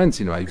Israeli friends,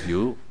 in my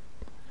view.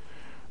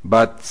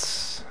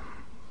 But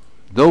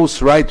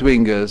those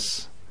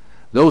right-wingers,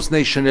 those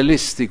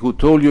nationalistic who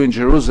told you in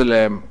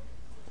Jerusalem,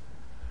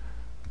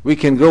 we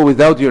can go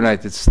without the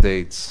United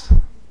States.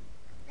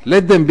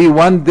 Let them be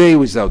one day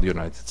without the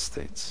United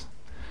States.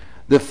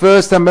 The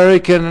first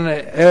American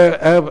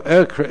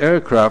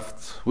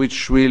aircraft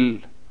which will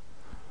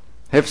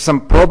have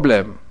some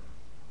problem,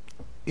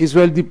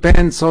 Israel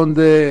depends on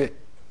the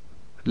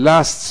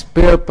last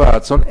spare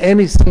parts, on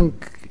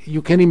anything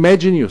you can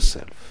imagine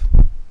yourself.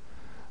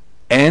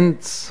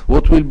 And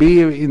what will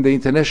be in the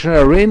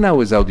international arena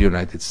without the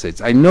United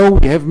States? I know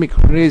we have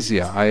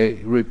Micronesia, I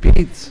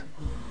repeat,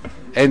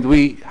 and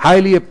we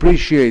highly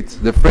appreciate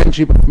the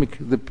friendship of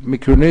the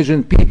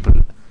Micronesian people,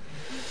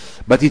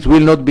 but it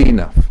will not be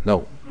enough,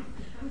 no.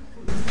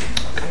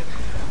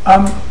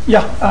 We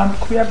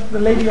have the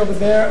lady over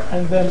there,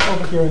 and then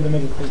over here in the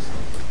middle, please.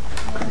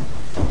 I'm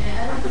a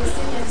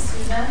Palestinian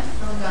student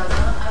from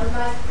Gaza. I would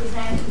like to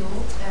thank you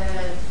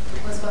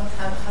because what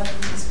have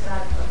been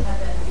described what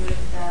happened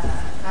during the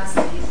last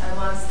week. I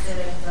was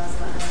there in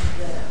Gaza,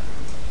 and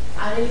I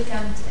really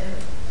can't.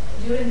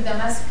 During the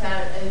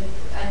massacre,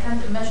 I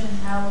can't imagine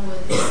how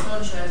the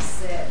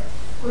soldiers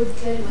could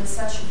kill with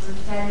such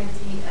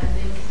brutality,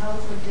 and how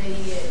could they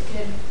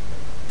kill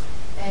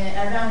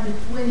around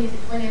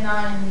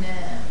 29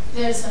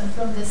 persons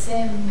from the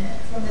same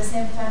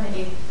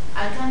family.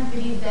 I can't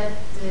believe that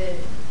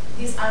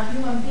these are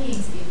human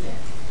beings even.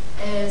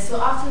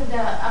 So after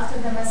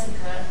the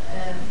massacre,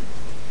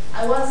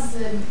 I was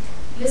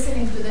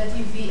listening to the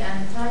TV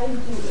and trying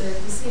to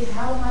see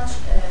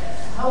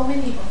how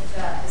many of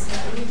the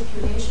Israeli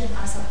population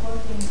are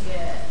supporting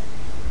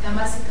the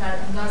massacre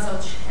in Gaza,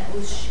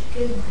 which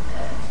killed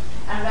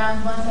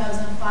around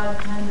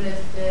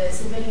 1,500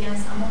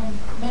 civilians. Among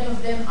many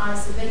of them are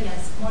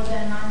civilians. More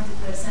than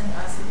 90%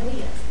 are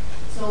civilians.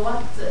 So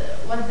what the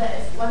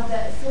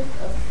effect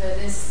of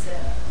this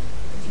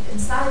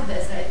inside the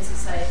Israeli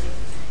society?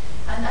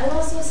 And I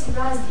was so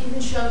surprised,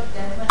 even shocked,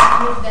 that when I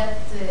heard that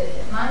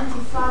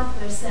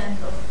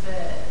 95% of the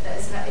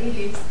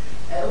Israelis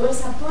were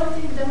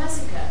supporting the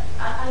massacre.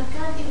 I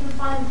can't even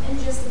find any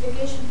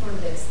justification for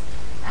this.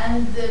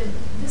 And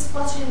this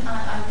question,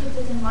 I kept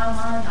it in my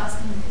mind,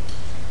 asking,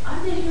 are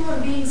they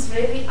human beings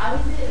really? I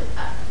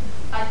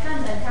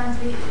can't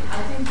really,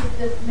 I think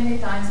it many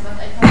times, but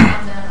I can't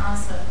find an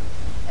answer.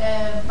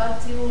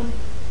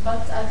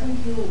 But I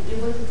think you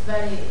put it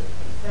very,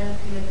 very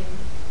clearly.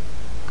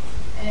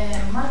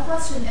 My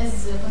question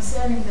is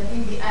concerning the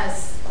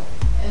BDS.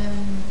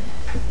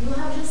 You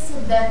have just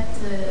said that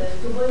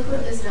to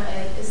boycott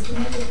Israel is to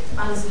make it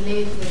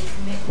isolated,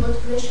 to put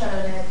pressure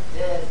on it,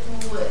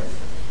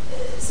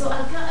 so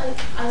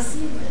I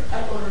see,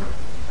 or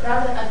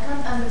rather I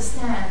can't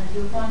understand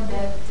your point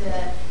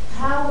that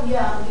how, we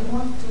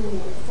want to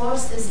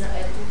force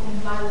Israel to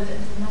comply with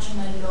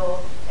international law,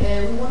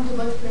 we want to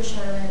put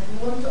pressure on it,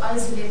 we want to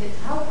isolate it.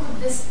 How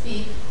could this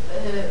be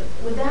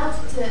without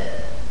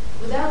the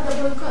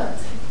boycott?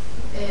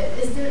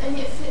 Is there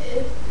any,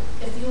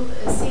 if you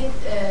see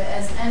it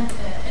as an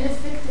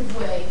ineffective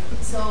way,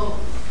 so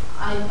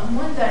I'm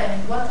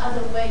wondering what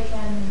other way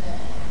can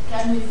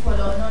we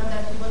follow in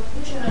order to put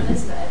pressure on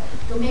Israel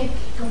to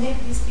make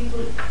these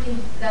people feel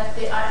that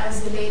they are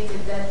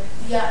isolated, that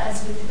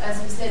as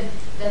we said,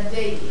 that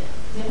they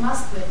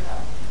must wake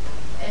up.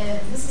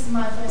 This is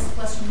my first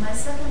question. My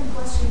second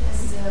question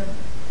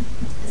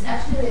is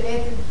actually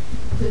related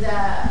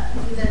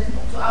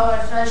to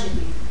our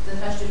tragedy, the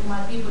tragedy of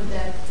my people.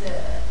 That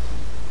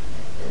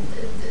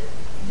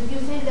do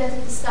you think that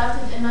it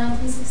started in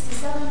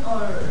 1967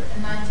 or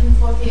in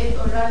 1948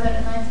 or rather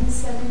in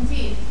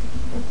 1917?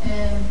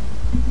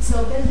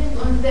 So building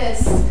on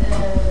this,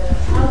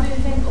 how do you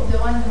think of the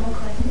one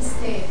democratic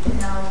state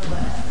now?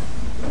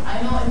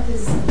 I know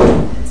it's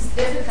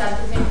difficult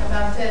to think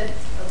about it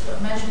or to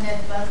imagine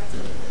it, but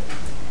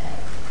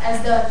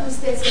as the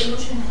two-state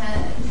solution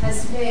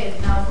has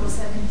failed now for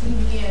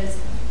 17 years,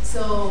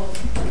 so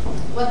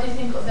what do you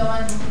think of the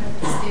one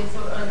democratic state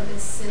for all of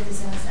its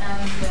citizens,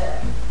 and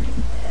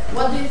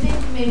what do you think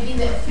may be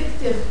the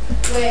effective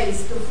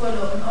ways to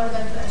follow in order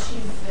to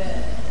achieve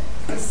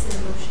this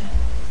solution?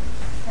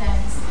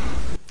 Thanks.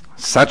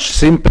 Such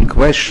simple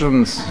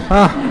questions.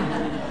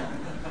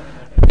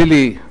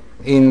 Really,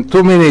 in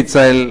 2 minutes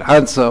I'll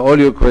answer all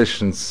your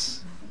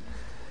questions.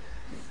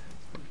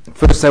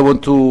 First, I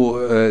want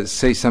to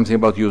say something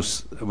about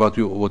what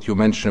you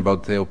mentioned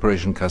about the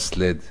Operation Cast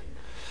Lead.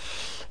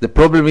 The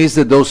problem is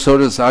that those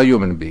soldiers are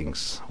human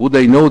beings. Would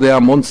they know they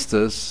are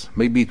monsters?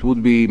 Maybe it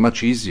would be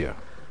much easier.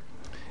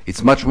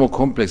 It's much more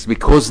complex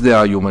because they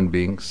are human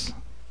beings,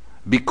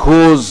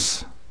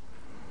 because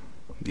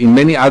in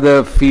many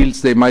other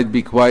fields they might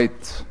be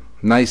quite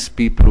nice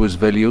people with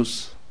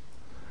values.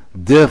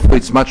 Therefore,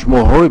 it's much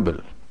more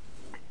horrible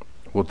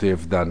what they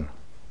have done.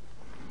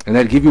 And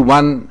I'll give you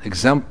one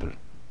example.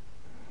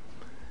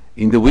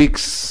 In the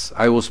weeks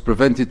I was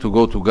prevented to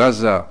go to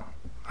Gaza,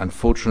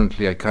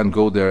 unfortunately I can't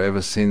go there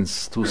ever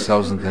since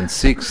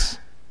 2006,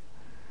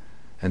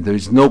 and there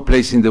is no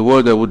place in the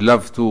world I would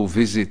love to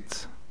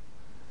visit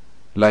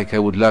like I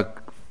would like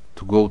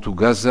to go to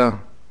Gaza,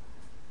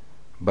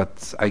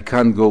 but I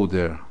can't go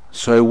there.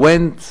 So I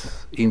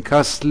went in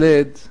Cast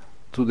Lead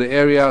to the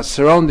area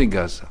surrounding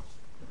Gaza.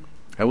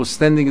 I was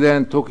standing there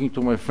and talking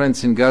to my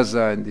friends in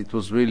Gaza, and it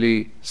was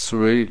really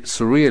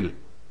surreal.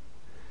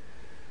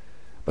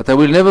 But I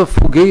will never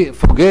forget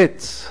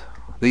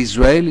the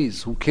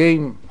Israelis who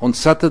came on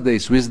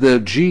Saturdays with their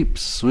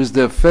jeeps, with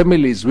their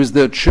families, with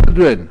their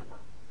children,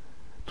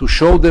 to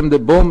show them the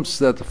bombs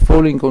that are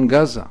falling on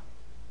Gaza.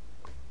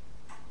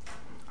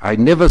 I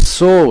never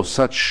saw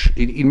such,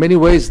 in many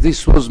ways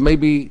this was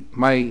maybe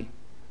my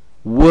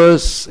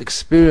worst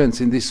experience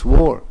in this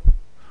war.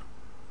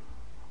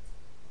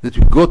 That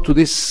we got to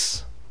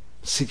this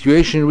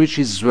situation in which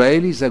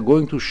Israelis are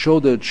going to show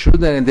their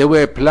children, and they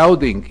were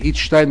applauding.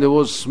 Each time there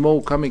was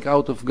smoke coming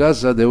out of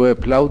Gaza, they were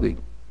applauding.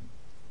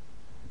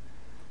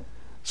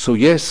 So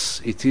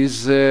yes, it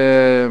is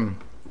a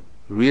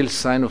real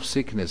sign of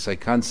sickness. I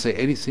can't say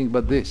anything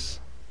but this.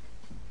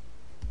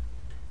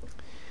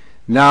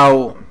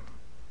 Now,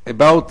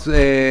 about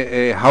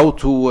how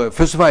to,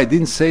 first of all, I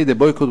didn't say the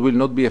boycott will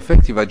not be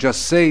effective. I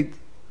just said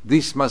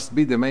this must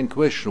be the main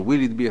question.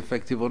 Will it be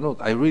effective or not?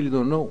 I really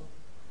don't know.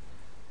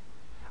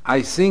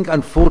 I think,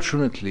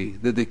 unfortunately,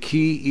 that the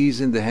key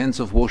is in the hands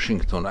of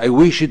Washington. I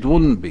wish it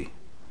wouldn't be,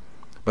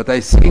 but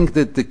I think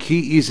that the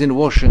key is in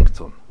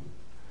Washington.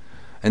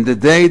 And the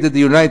day that the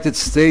United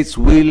States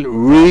will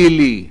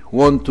really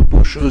want to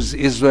push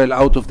Israel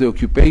out of the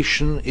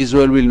occupation,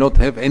 Israel will not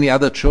have any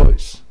other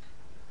choice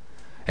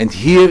And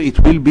here it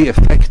will be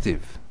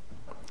effective.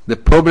 The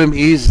problem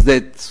is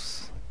that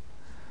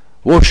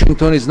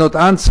Washington is not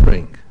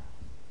answering.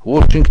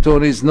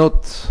 Washington is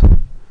not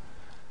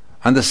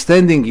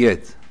understanding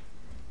yet.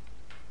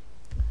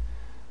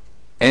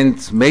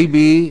 And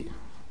maybe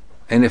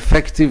an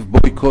effective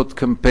boycott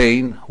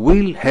campaign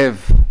will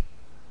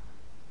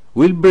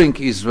bring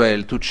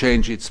Israel to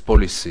change its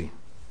policy.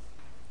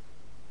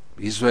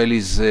 Israel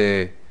is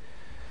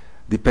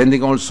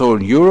depending also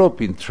on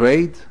Europe in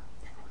trade.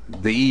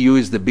 The EU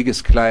is the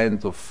biggest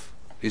client of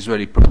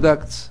Israeli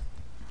products.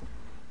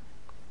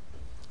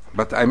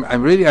 But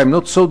I'm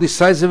not so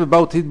decisive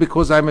about it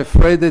because I'm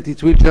afraid that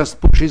it will just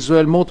push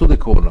Israel more to the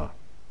corner.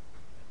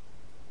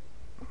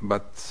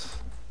 But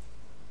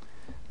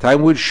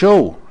time will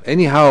show.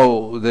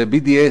 Anyhow, the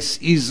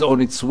BDS is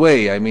on its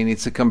way. I mean,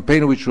 it's a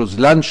campaign which was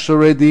launched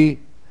already,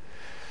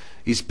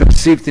 is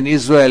perceived in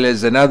Israel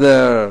as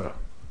another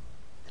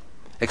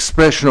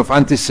expression of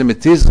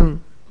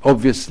anti-Semitism,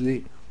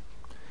 obviously.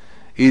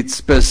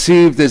 It's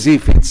perceived as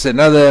if it's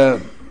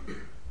another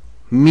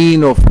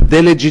mean of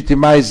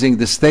delegitimizing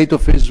the state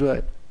of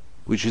Israel,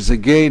 which is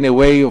again a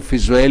way of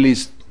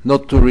Israelis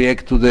not to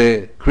react to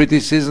the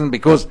criticism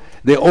because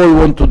they all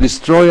want to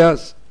destroy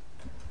us.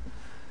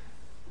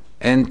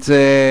 And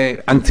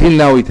until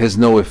now it has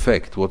no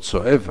effect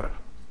whatsoever.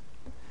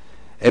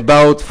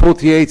 About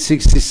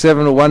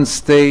 48-67, one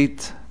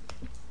state,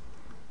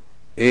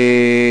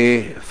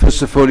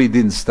 first of all, it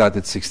didn't start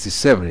at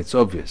 67, it's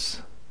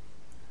obvious.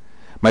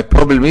 My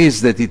problem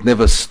is that it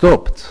never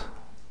stopped.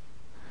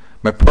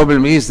 My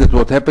problem is that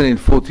what happened in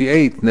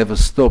 48 never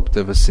stopped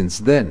ever since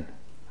then.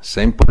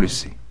 Same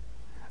policy.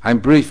 I'm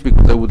brief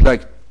because I would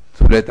like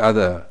to let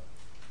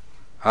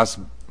us,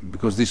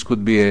 because this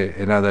could be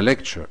another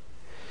lecture.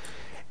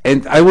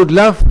 And I would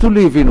love to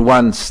live in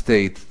one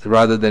state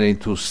rather than in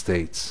two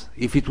states.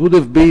 If it would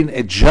have been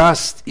a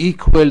just,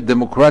 equal,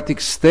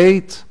 democratic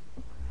state,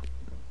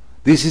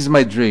 this is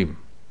my dream.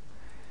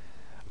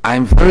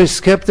 I'm very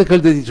skeptical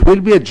that it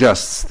will be a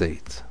just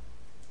state.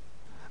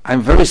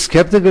 I'm very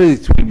skeptical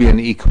that it will be an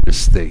equal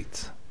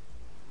state.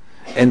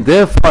 And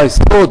therefore I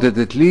thought that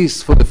at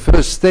least for the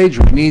first stage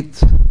we need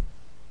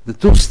the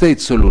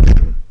two-state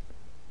solution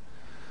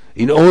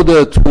in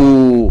order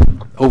to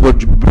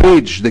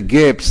overbridge the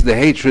gaps, the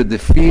hatred, the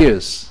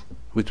fears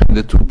between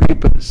the two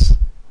peoples.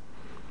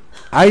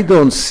 I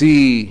don't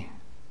see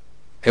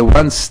a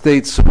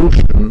one-state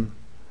solution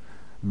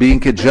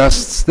being a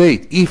just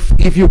state.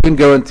 If you can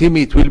guarantee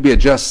me it will be a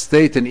just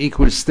state, an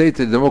equal state,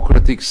 a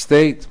democratic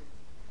state,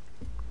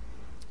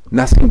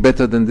 nothing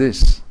better than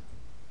this.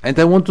 And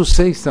I want to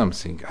say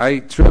something. I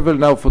travel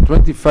now for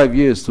 25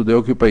 years to the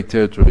occupied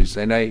territories,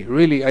 and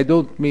I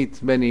don't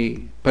meet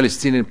many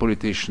Palestinian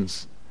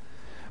politicians,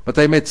 but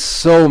I met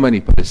so many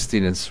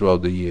Palestinians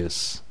throughout the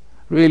years.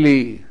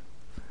 Really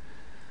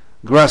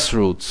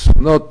grassroots,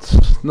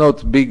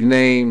 not big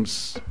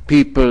names,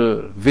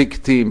 people,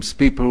 victims,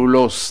 people who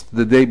lost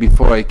the day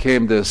before I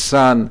came their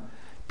son,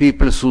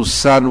 people whose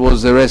son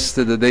was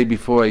arrested the day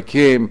before I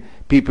came,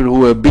 people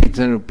who were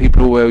beaten,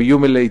 people who were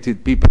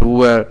humiliated, people who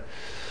were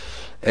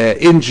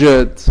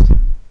injured.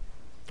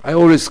 I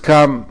always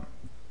come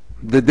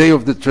the day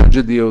of the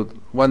tragedy or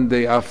one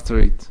day after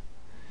it.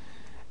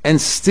 And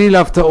still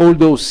after all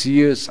those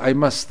years, I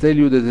must tell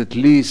you that at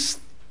least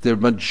the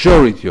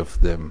majority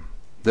of them,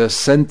 their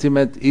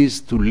sentiment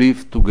is to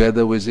live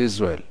together with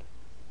Israel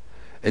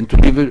and to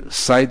live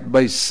side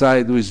by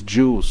side with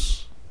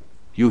Jews.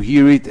 You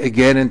hear it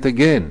again and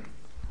again.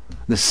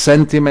 The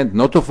sentiment,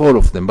 not of all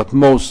of them, but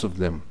most of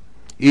them,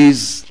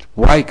 is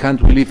why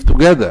can't we live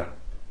together?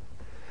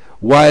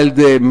 While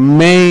the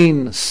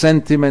main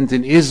sentiment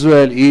in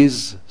Israel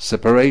is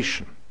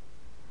separation.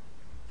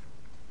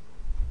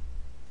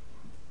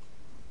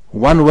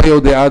 One way or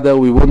the other,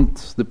 we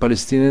want the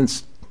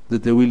Palestinians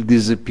that they will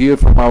disappear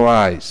from our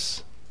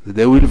eyes, that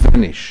they will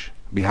vanish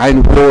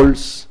behind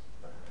walls,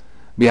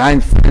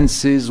 behind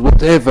fences,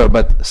 whatever,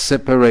 but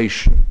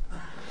separation.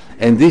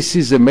 And this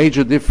is a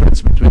major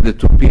difference between the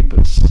two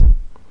peoples.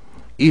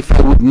 If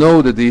I would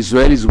know that the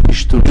Israelis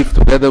wish to live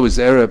together with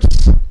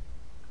Arabs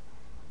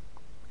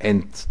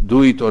and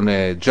do it on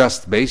a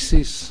just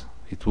basis,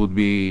 it would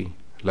be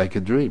like a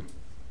dream.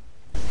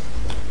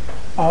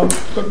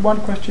 Got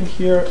one question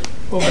here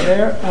over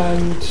there,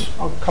 and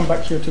I'll come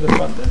back here to the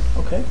front then,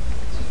 okay?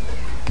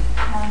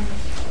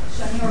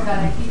 Shani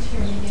Orgad, I teach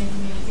here media and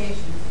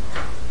communication.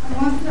 I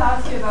wanted to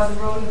ask you about the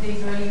role of the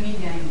Israeli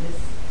media in this.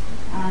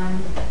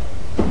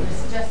 You're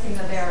suggesting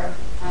that they're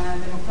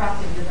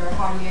democratic, that there are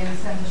hardly any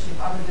censorship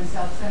other than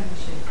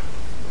self-censorship.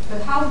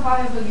 But how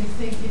viable do you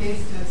think it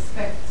is to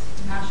expect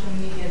national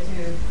media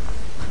to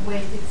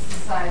wake its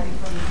society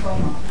from the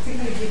coma,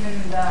 particularly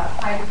given the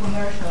highly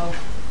commercial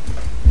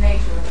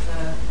nature of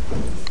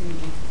the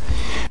media?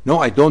 No,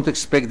 I don't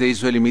expect the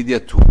Israeli media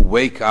to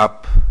wake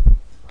up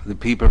the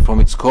people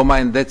from its coma,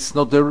 and that's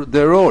not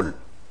their role.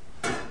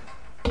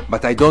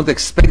 But I don't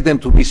expect them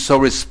to be so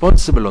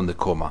responsible on the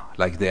coma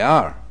like they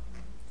are.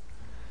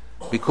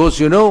 Because,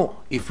 you know,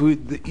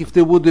 if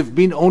they would have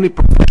been only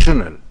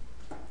professional,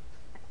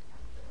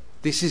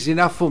 This is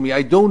enough for me.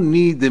 I don't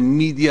need the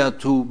media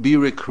to be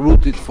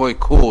recruited for a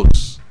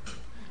cause.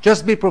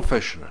 Just be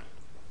professional.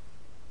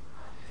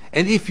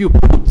 And if you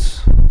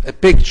put a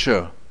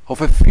picture of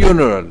a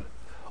funeral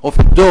of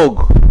a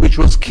dog which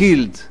was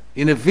killed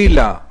in a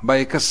villa by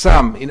a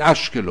Qassam in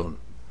Ashkelon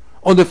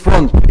on the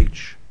front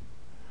page,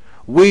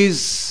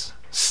 with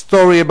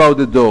story about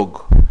the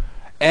dog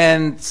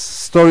and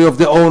story of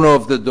the owner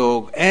of the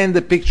dog and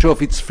the picture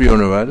of its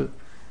funeral,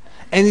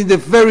 and in the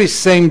very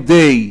same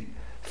day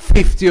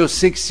 50 or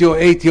 60 or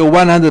 80 or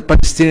 100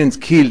 Palestinians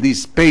killed,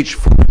 is page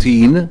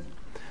 14.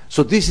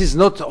 So this is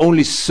not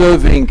only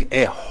serving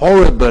a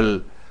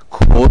horrible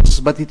cause,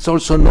 but it's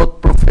also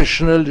not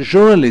professional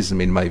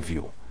journalism in my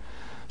view.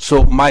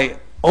 So my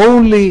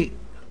only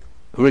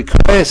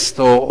request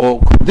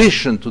or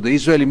condition to the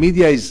Israeli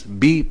media is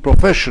be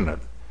professional.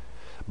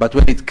 But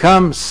when it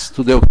comes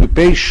to the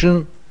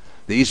occupation,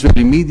 the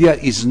Israeli media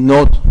is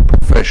not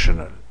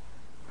professional.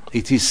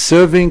 It is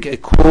serving a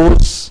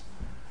cause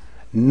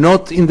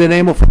not in the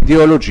name of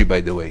ideology,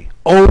 by the way,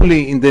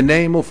 only in the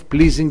name of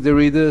pleasing the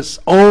readers,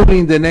 only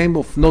in the name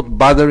of not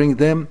bothering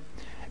them.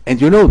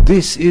 And you know,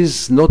 this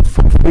is not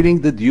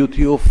fulfilling the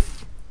duty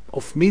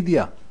of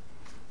media.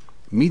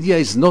 Media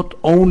is not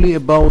only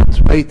about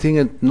rating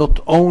and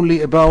not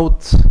only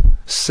about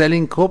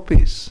selling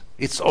copies.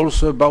 It's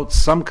also about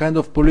some kind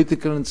of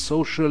political and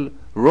social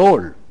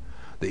role.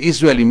 The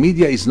Israeli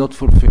media is not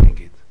fulfilling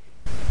it.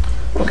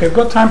 Okay, we've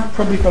got time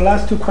probably for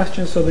last two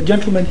questions. So the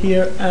gentleman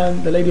here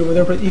and the lady over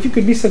there. If you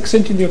could be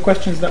succinct in your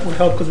questions, that would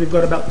help, because we've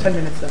got about 10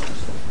 minutes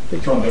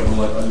left. John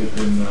Devil, I live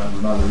in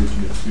Ramallah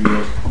region of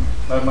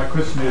Syria. My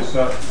question is,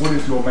 what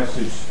is your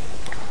message?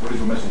 What is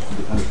your message to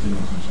the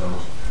Palestinians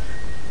themselves?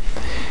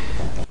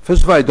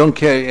 First of all, I don't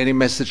carry any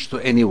message to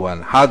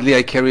anyone. Hardly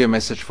I carry a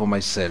message for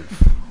myself,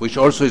 which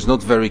also is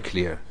not very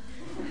clear.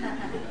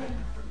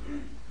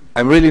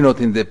 I'm really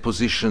not in the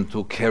position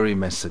to carry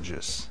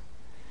messages.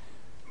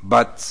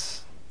 But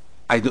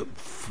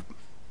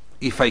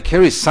if I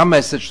carry some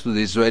message to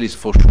the Israelis,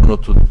 for sure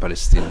not to the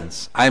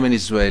Palestinians. I'm an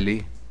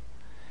Israeli.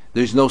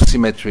 There is no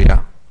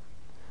symmetria.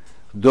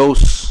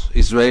 Those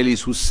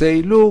Israelis who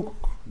say, look,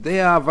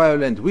 they are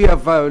violent, we are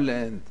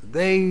violent,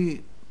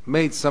 they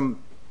made some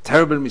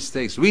terrible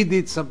mistakes, we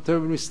did some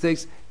terrible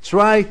mistakes,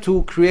 try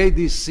to create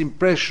this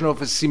impression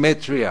of a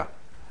symmetria.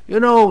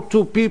 You know,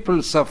 two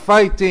peoples are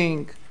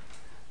fighting.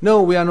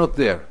 No, we are not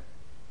there.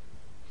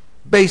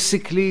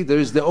 Basically, there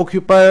is the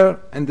occupier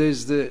and there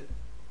is the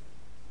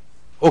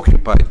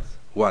occupied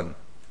one.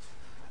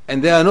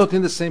 And they are not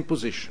in the same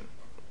position.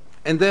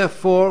 And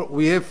therefore,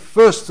 we have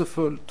first of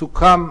all to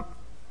come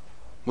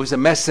with a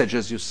message,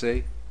 as you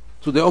say,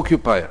 to the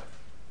occupier.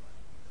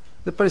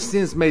 The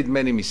Palestinians made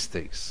many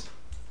mistakes.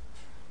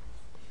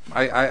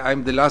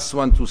 I'm the last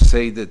one to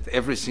say that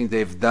everything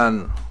they've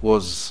done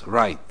was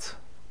right.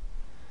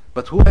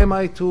 But who am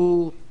I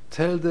to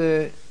tell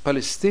the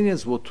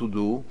Palestinians what to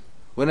do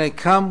when I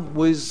come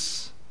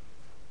with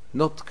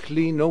no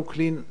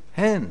clean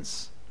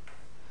hands?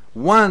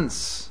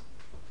 Once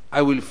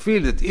I will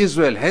feel that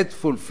Israel had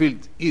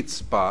fulfilled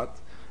its part,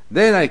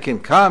 then I can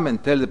come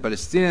and tell the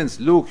Palestinians,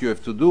 look, you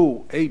have to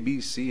do A,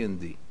 B, C, and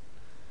D.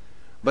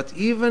 But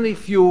even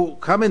if you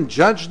come and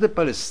judge the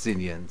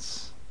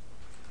Palestinians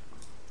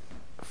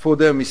for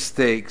their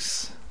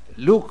mistakes,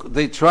 look,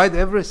 they tried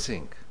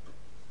everything.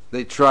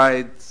 They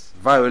tried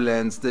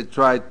violence, they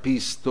tried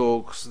peace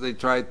talks, they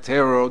tried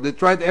terror, they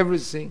tried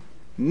everything.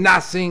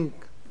 Nothing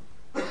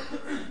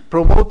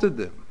promoted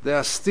them. They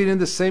are still in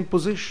the same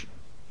position.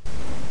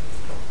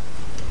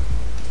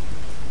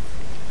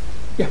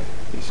 Yeah.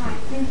 Hi,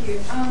 thank you.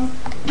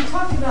 You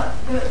talked about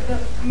the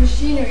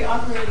machinery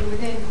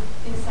operating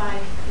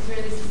inside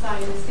Israeli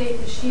society, the state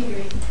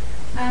machinery.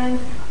 And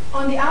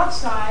on the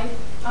outside,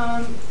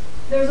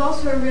 there's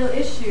also a real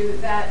issue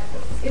that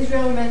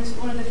Israel remains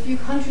one of the few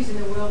countries in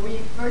the world where you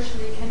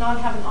virtually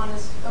cannot have an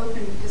honest,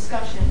 open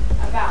discussion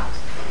about.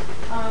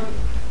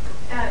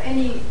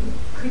 Any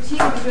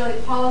critique of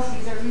Israeli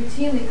policies are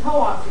routinely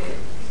co-opted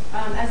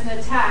as an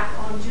attack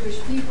on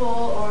Jewish people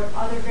or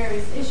other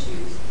various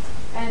issues.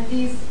 And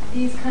these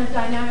kind of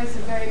dynamics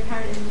are very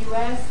apparent in the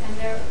U.S., and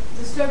they're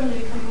disturbingly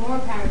becoming more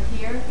apparent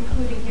here,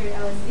 including here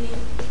at LSE,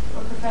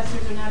 where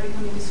professors are now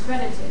becoming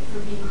discredited for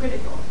being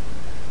critical.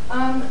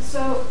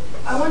 So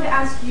I wanted to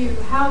ask you,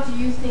 how do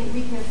you think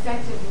we can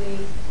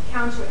effectively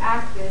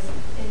counteract this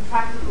in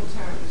practical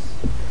terms?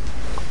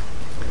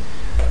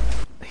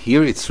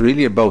 Here it's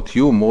really about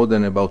you more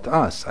than about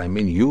us. I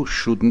mean, you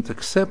shouldn't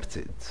accept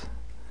it.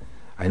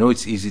 I know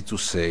it's easy to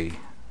say.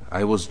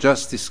 I was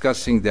just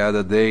discussing the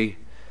other day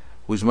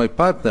with my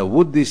partner,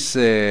 would this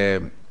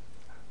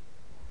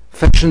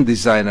fashion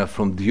designer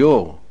from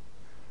Dior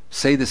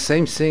say the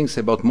same things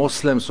about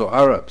Muslims or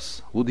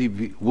Arabs? Would he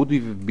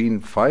have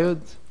been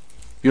fired?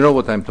 You know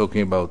what I'm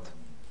talking about.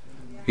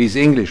 He's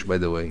English, by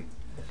the way.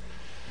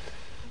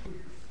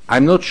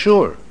 I'm not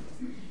sure.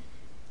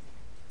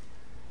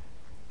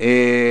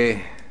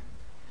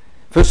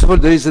 First of all,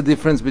 there is a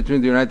difference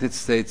between the United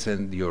States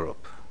and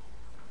Europe.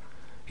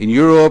 In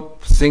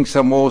Europe, things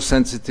are more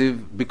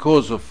sensitive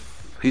because of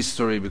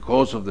history,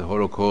 because of the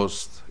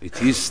Holocaust.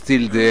 It is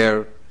still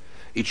there.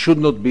 It should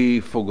not be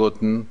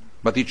forgotten,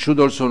 but it should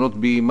also not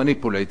be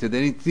manipulated,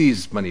 and it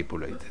is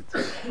manipulated.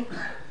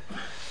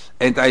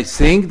 And I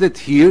think that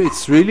here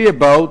it's really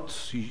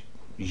about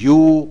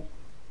you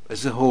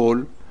as a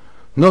whole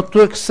not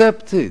to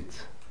accept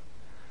it,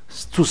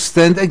 to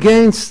stand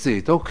against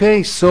it.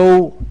 Okay,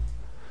 so,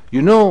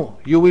 you know,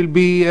 you will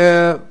be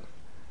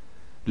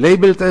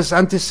labeled as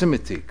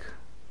anti-Semitic.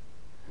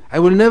 I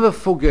will never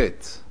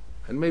forget,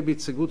 and maybe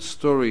it's a good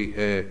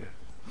story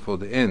for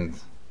the end,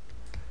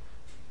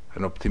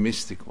 an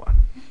optimistic one.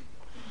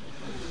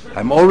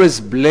 I'm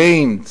always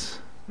blamed.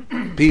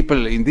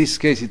 People, in this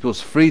case it was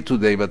free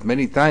today, but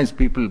many times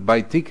people buy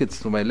tickets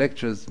to my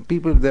lectures.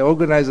 People, the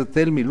organizer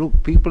tell me,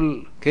 look,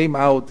 people came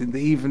out in the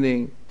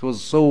evening, it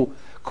was so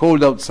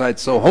cold outside,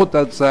 so hot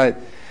outside,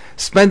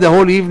 spend the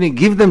whole evening,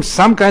 give them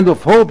some kind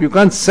of hope. You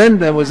can't send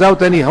them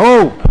without any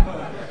hope.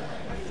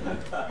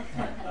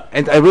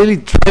 And I really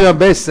try my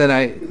best, and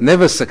I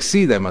never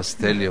succeed, I must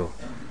tell you.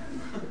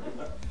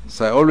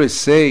 So I always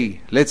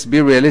say, let's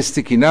be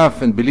realistic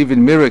enough and believe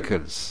in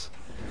miracles.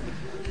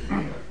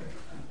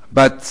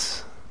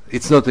 But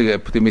it's not an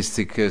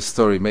optimistic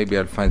story. Maybe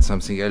I'll find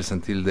something else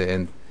until the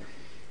end.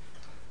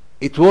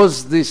 It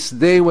was this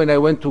day when I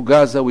went to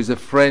Gaza with a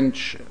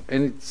French,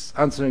 and it's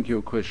answering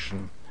your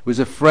question, with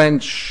a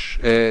French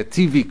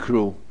TV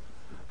crew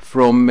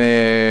from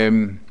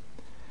the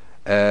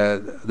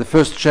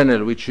First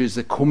Channel, which is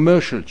a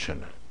commercial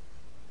channel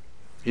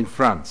in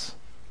France.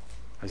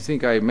 I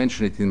think I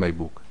mentioned it in my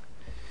book.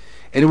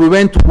 And we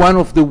went to one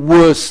of the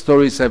worst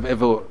stories I've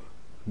ever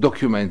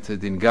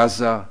documented in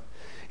Gaza.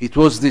 It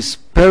was this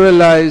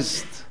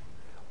paralyzed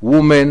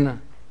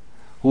woman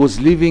who was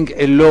living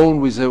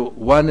alone with her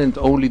one and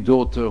only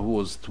daughter, who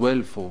was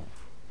 12 or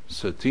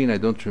 13, I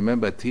don't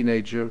remember, a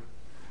teenager.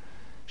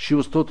 She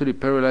was totally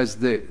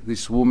paralyzed,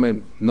 this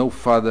woman, no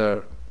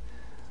father.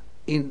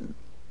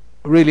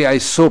 Really, I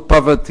saw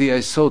poverty,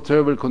 I saw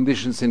terrible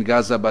conditions in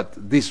Gaza, but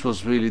this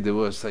was really the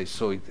worst I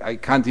saw. I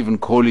can't even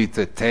call it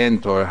a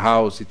tent or a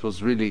house. It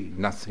was really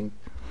nothing.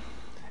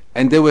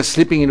 And they were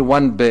sleeping in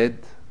one bed,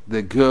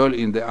 the girl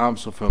in the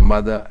arms of her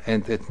mother,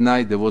 and at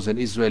night there was an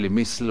Israeli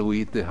missile who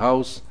hit the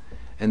house,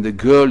 and the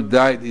girl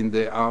died in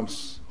the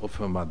arms of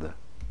her mother.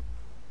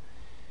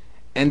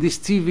 And this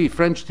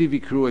French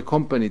TV crew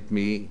accompanied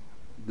me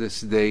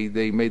this day.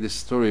 They made a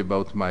story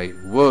about my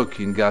work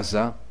in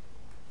Gaza.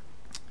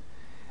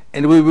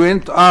 And we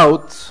went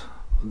out,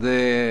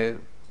 the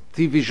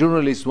TV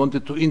journalist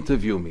wanted to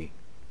interview me.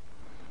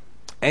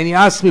 And he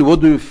asked me,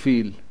 what do you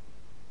feel?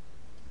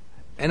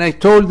 And I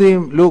told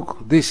him,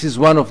 look, this is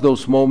one of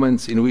those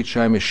moments in which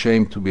I'm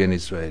ashamed to be an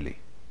Israeli.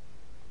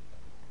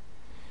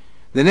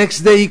 The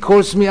next day he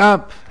calls me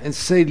up and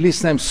said,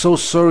 listen, I'm so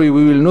sorry,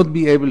 we will not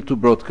be able to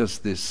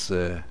broadcast this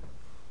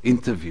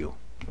interview.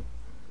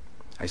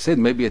 I said,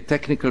 maybe a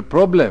technical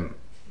problem.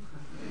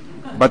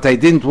 But I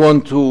didn't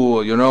want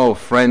to, you know,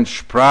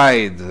 French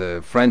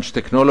pride, French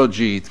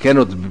technology, it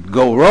cannot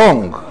go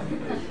wrong.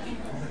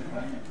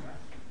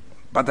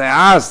 But I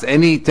asked,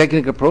 any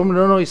technical problem?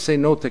 No, he said,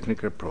 no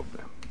technical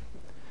problem.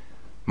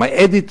 My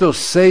editors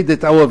say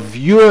that our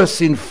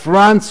viewers in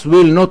France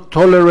will not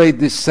tolerate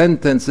this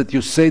sentence that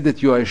you say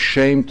that you are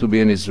ashamed to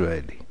be an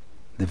Israeli.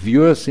 The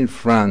viewers in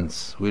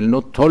France will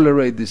not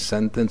tolerate this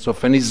sentence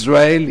of an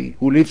Israeli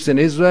who lives in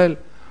Israel,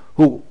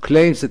 who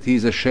claims that he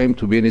is ashamed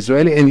to be an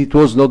Israeli, and it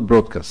was not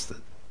broadcasted.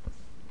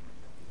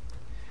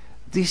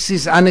 This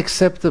is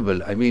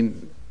unacceptable. I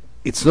mean,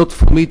 it's not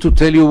for me to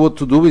tell you what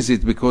to do with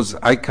it, because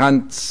I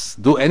can't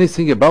do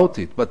anything about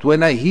it. But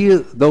when I hear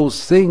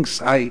those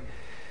things, I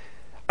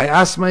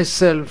ask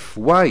myself,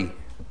 why?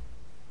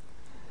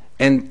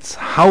 And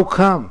how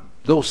come?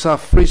 Those are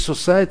free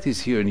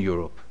societies here in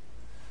Europe.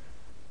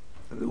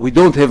 We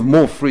don't have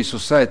more free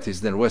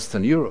societies than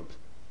Western Europe.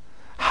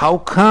 How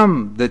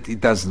come that it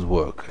doesn't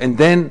work? And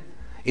then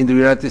in the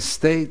United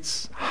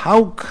States,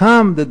 how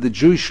come that the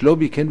Jewish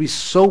lobby can be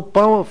so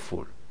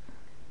powerful?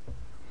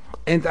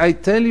 And I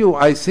tell you,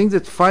 I think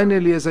that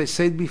finally, as I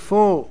said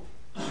before,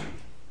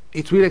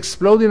 it will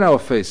explode in our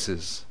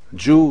faces,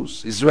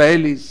 Jews,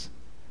 Israelis,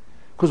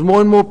 because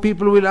more and more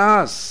people will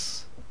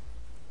ask,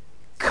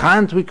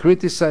 can't we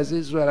criticize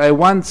Israel? I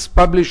once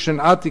published an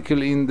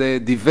article in the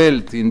Die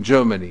Welt in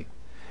Germany,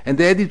 and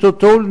the editor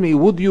told me,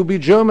 would you be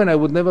German, I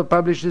would never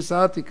publish this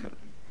article.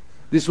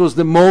 This was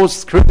the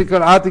most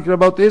critical article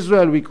about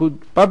Israel we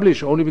could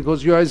publish, only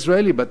because you are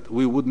Israeli, but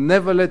we would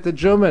never let a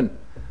German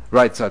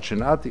write such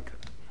an article.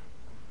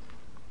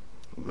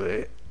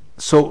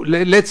 So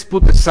let's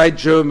put aside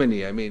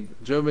Germany. I mean,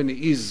 Germany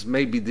is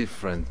maybe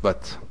different,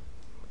 but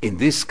in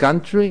this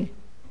country,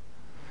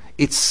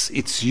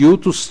 it's you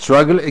to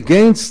struggle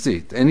against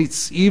it. And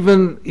it's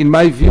even, in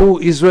my view,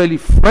 Israeli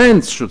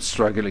friends should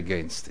struggle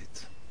against it.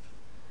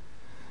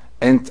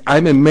 And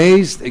I'm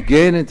amazed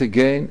again and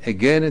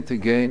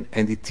again,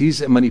 and it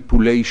is a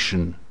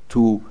manipulation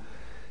to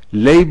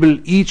label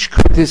each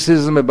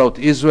criticism about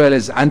Israel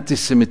as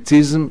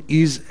anti-Semitism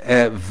is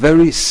a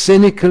very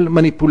cynical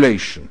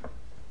manipulation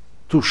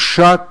to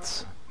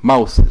shut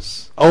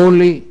mouths,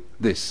 only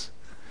this.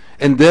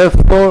 And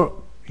therefore,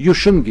 you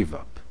shouldn't give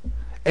up.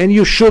 And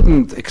you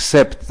shouldn't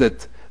accept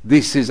that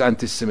this is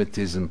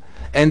anti-Semitism.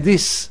 And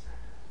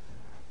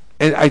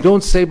I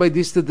don't say by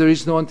this that there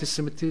is no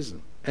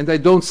anti-Semitism. And I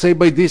don't say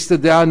by this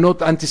that there are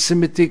not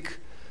anti-Semitic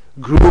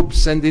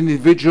groups and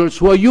individuals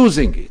who are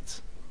using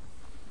it.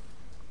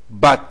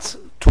 But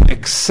to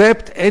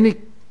accept any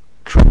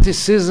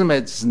criticism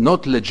as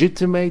not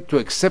legitimate, to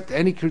accept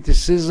any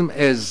criticism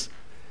as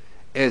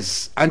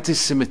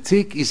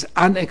anti-Semitic is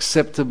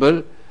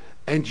unacceptable.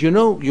 And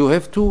you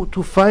have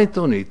to fight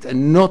on it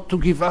and not to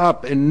give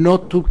up and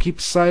not to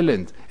keep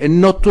silent and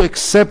not to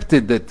accept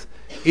it that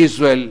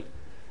Israel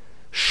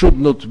should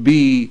not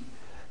be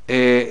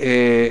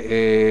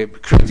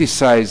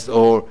criticized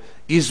or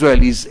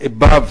Israel is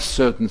above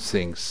certain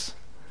things.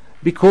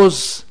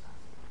 Because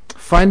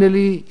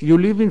finally you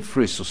live in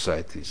free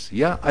societies.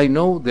 Yeah, I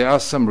know there are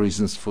some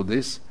reasons for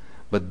this,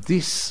 but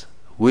this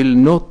will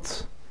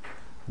not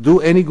do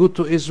any good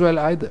to Israel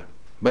either.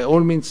 By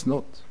all means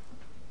not.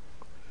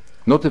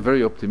 Not a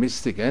very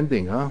optimistic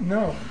ending, huh?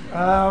 No.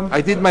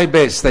 I did my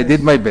best.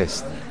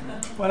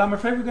 Well, I'm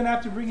afraid we're going to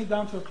have to bring it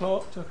down to a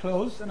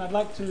close, and I'd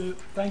like to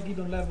thank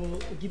Gideon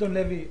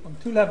Levy on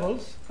two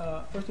levels.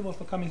 First of all,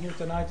 for coming here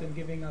tonight and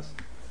giving us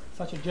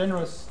such a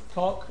generous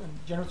talk and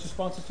generous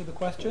responses to the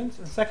questions,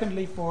 and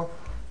secondly, for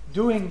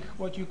doing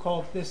what you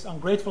call this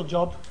ungrateful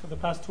job for the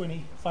past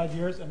 25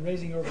 years and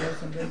raising your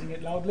voice and raising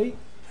it loudly.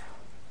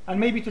 And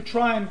maybe to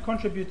try and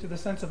contribute to the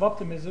sense of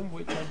optimism,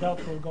 which I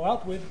doubt we'll go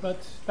out with, but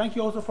thank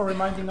you also for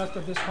reminding us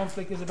that this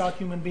conflict is about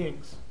human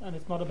beings, and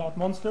it's not about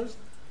monsters.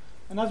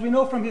 And as we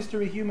know from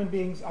history, human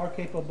beings are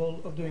capable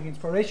of doing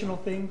inspirational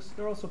things.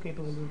 They're also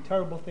capable of doing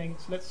terrible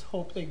things. Let's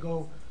hope they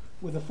go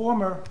with the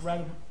former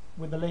rather than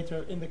with the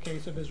later in the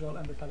case of Israel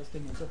and the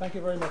Palestinians. So thank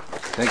you very much.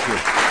 Thank you.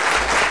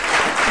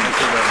 Thank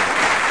you very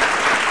much.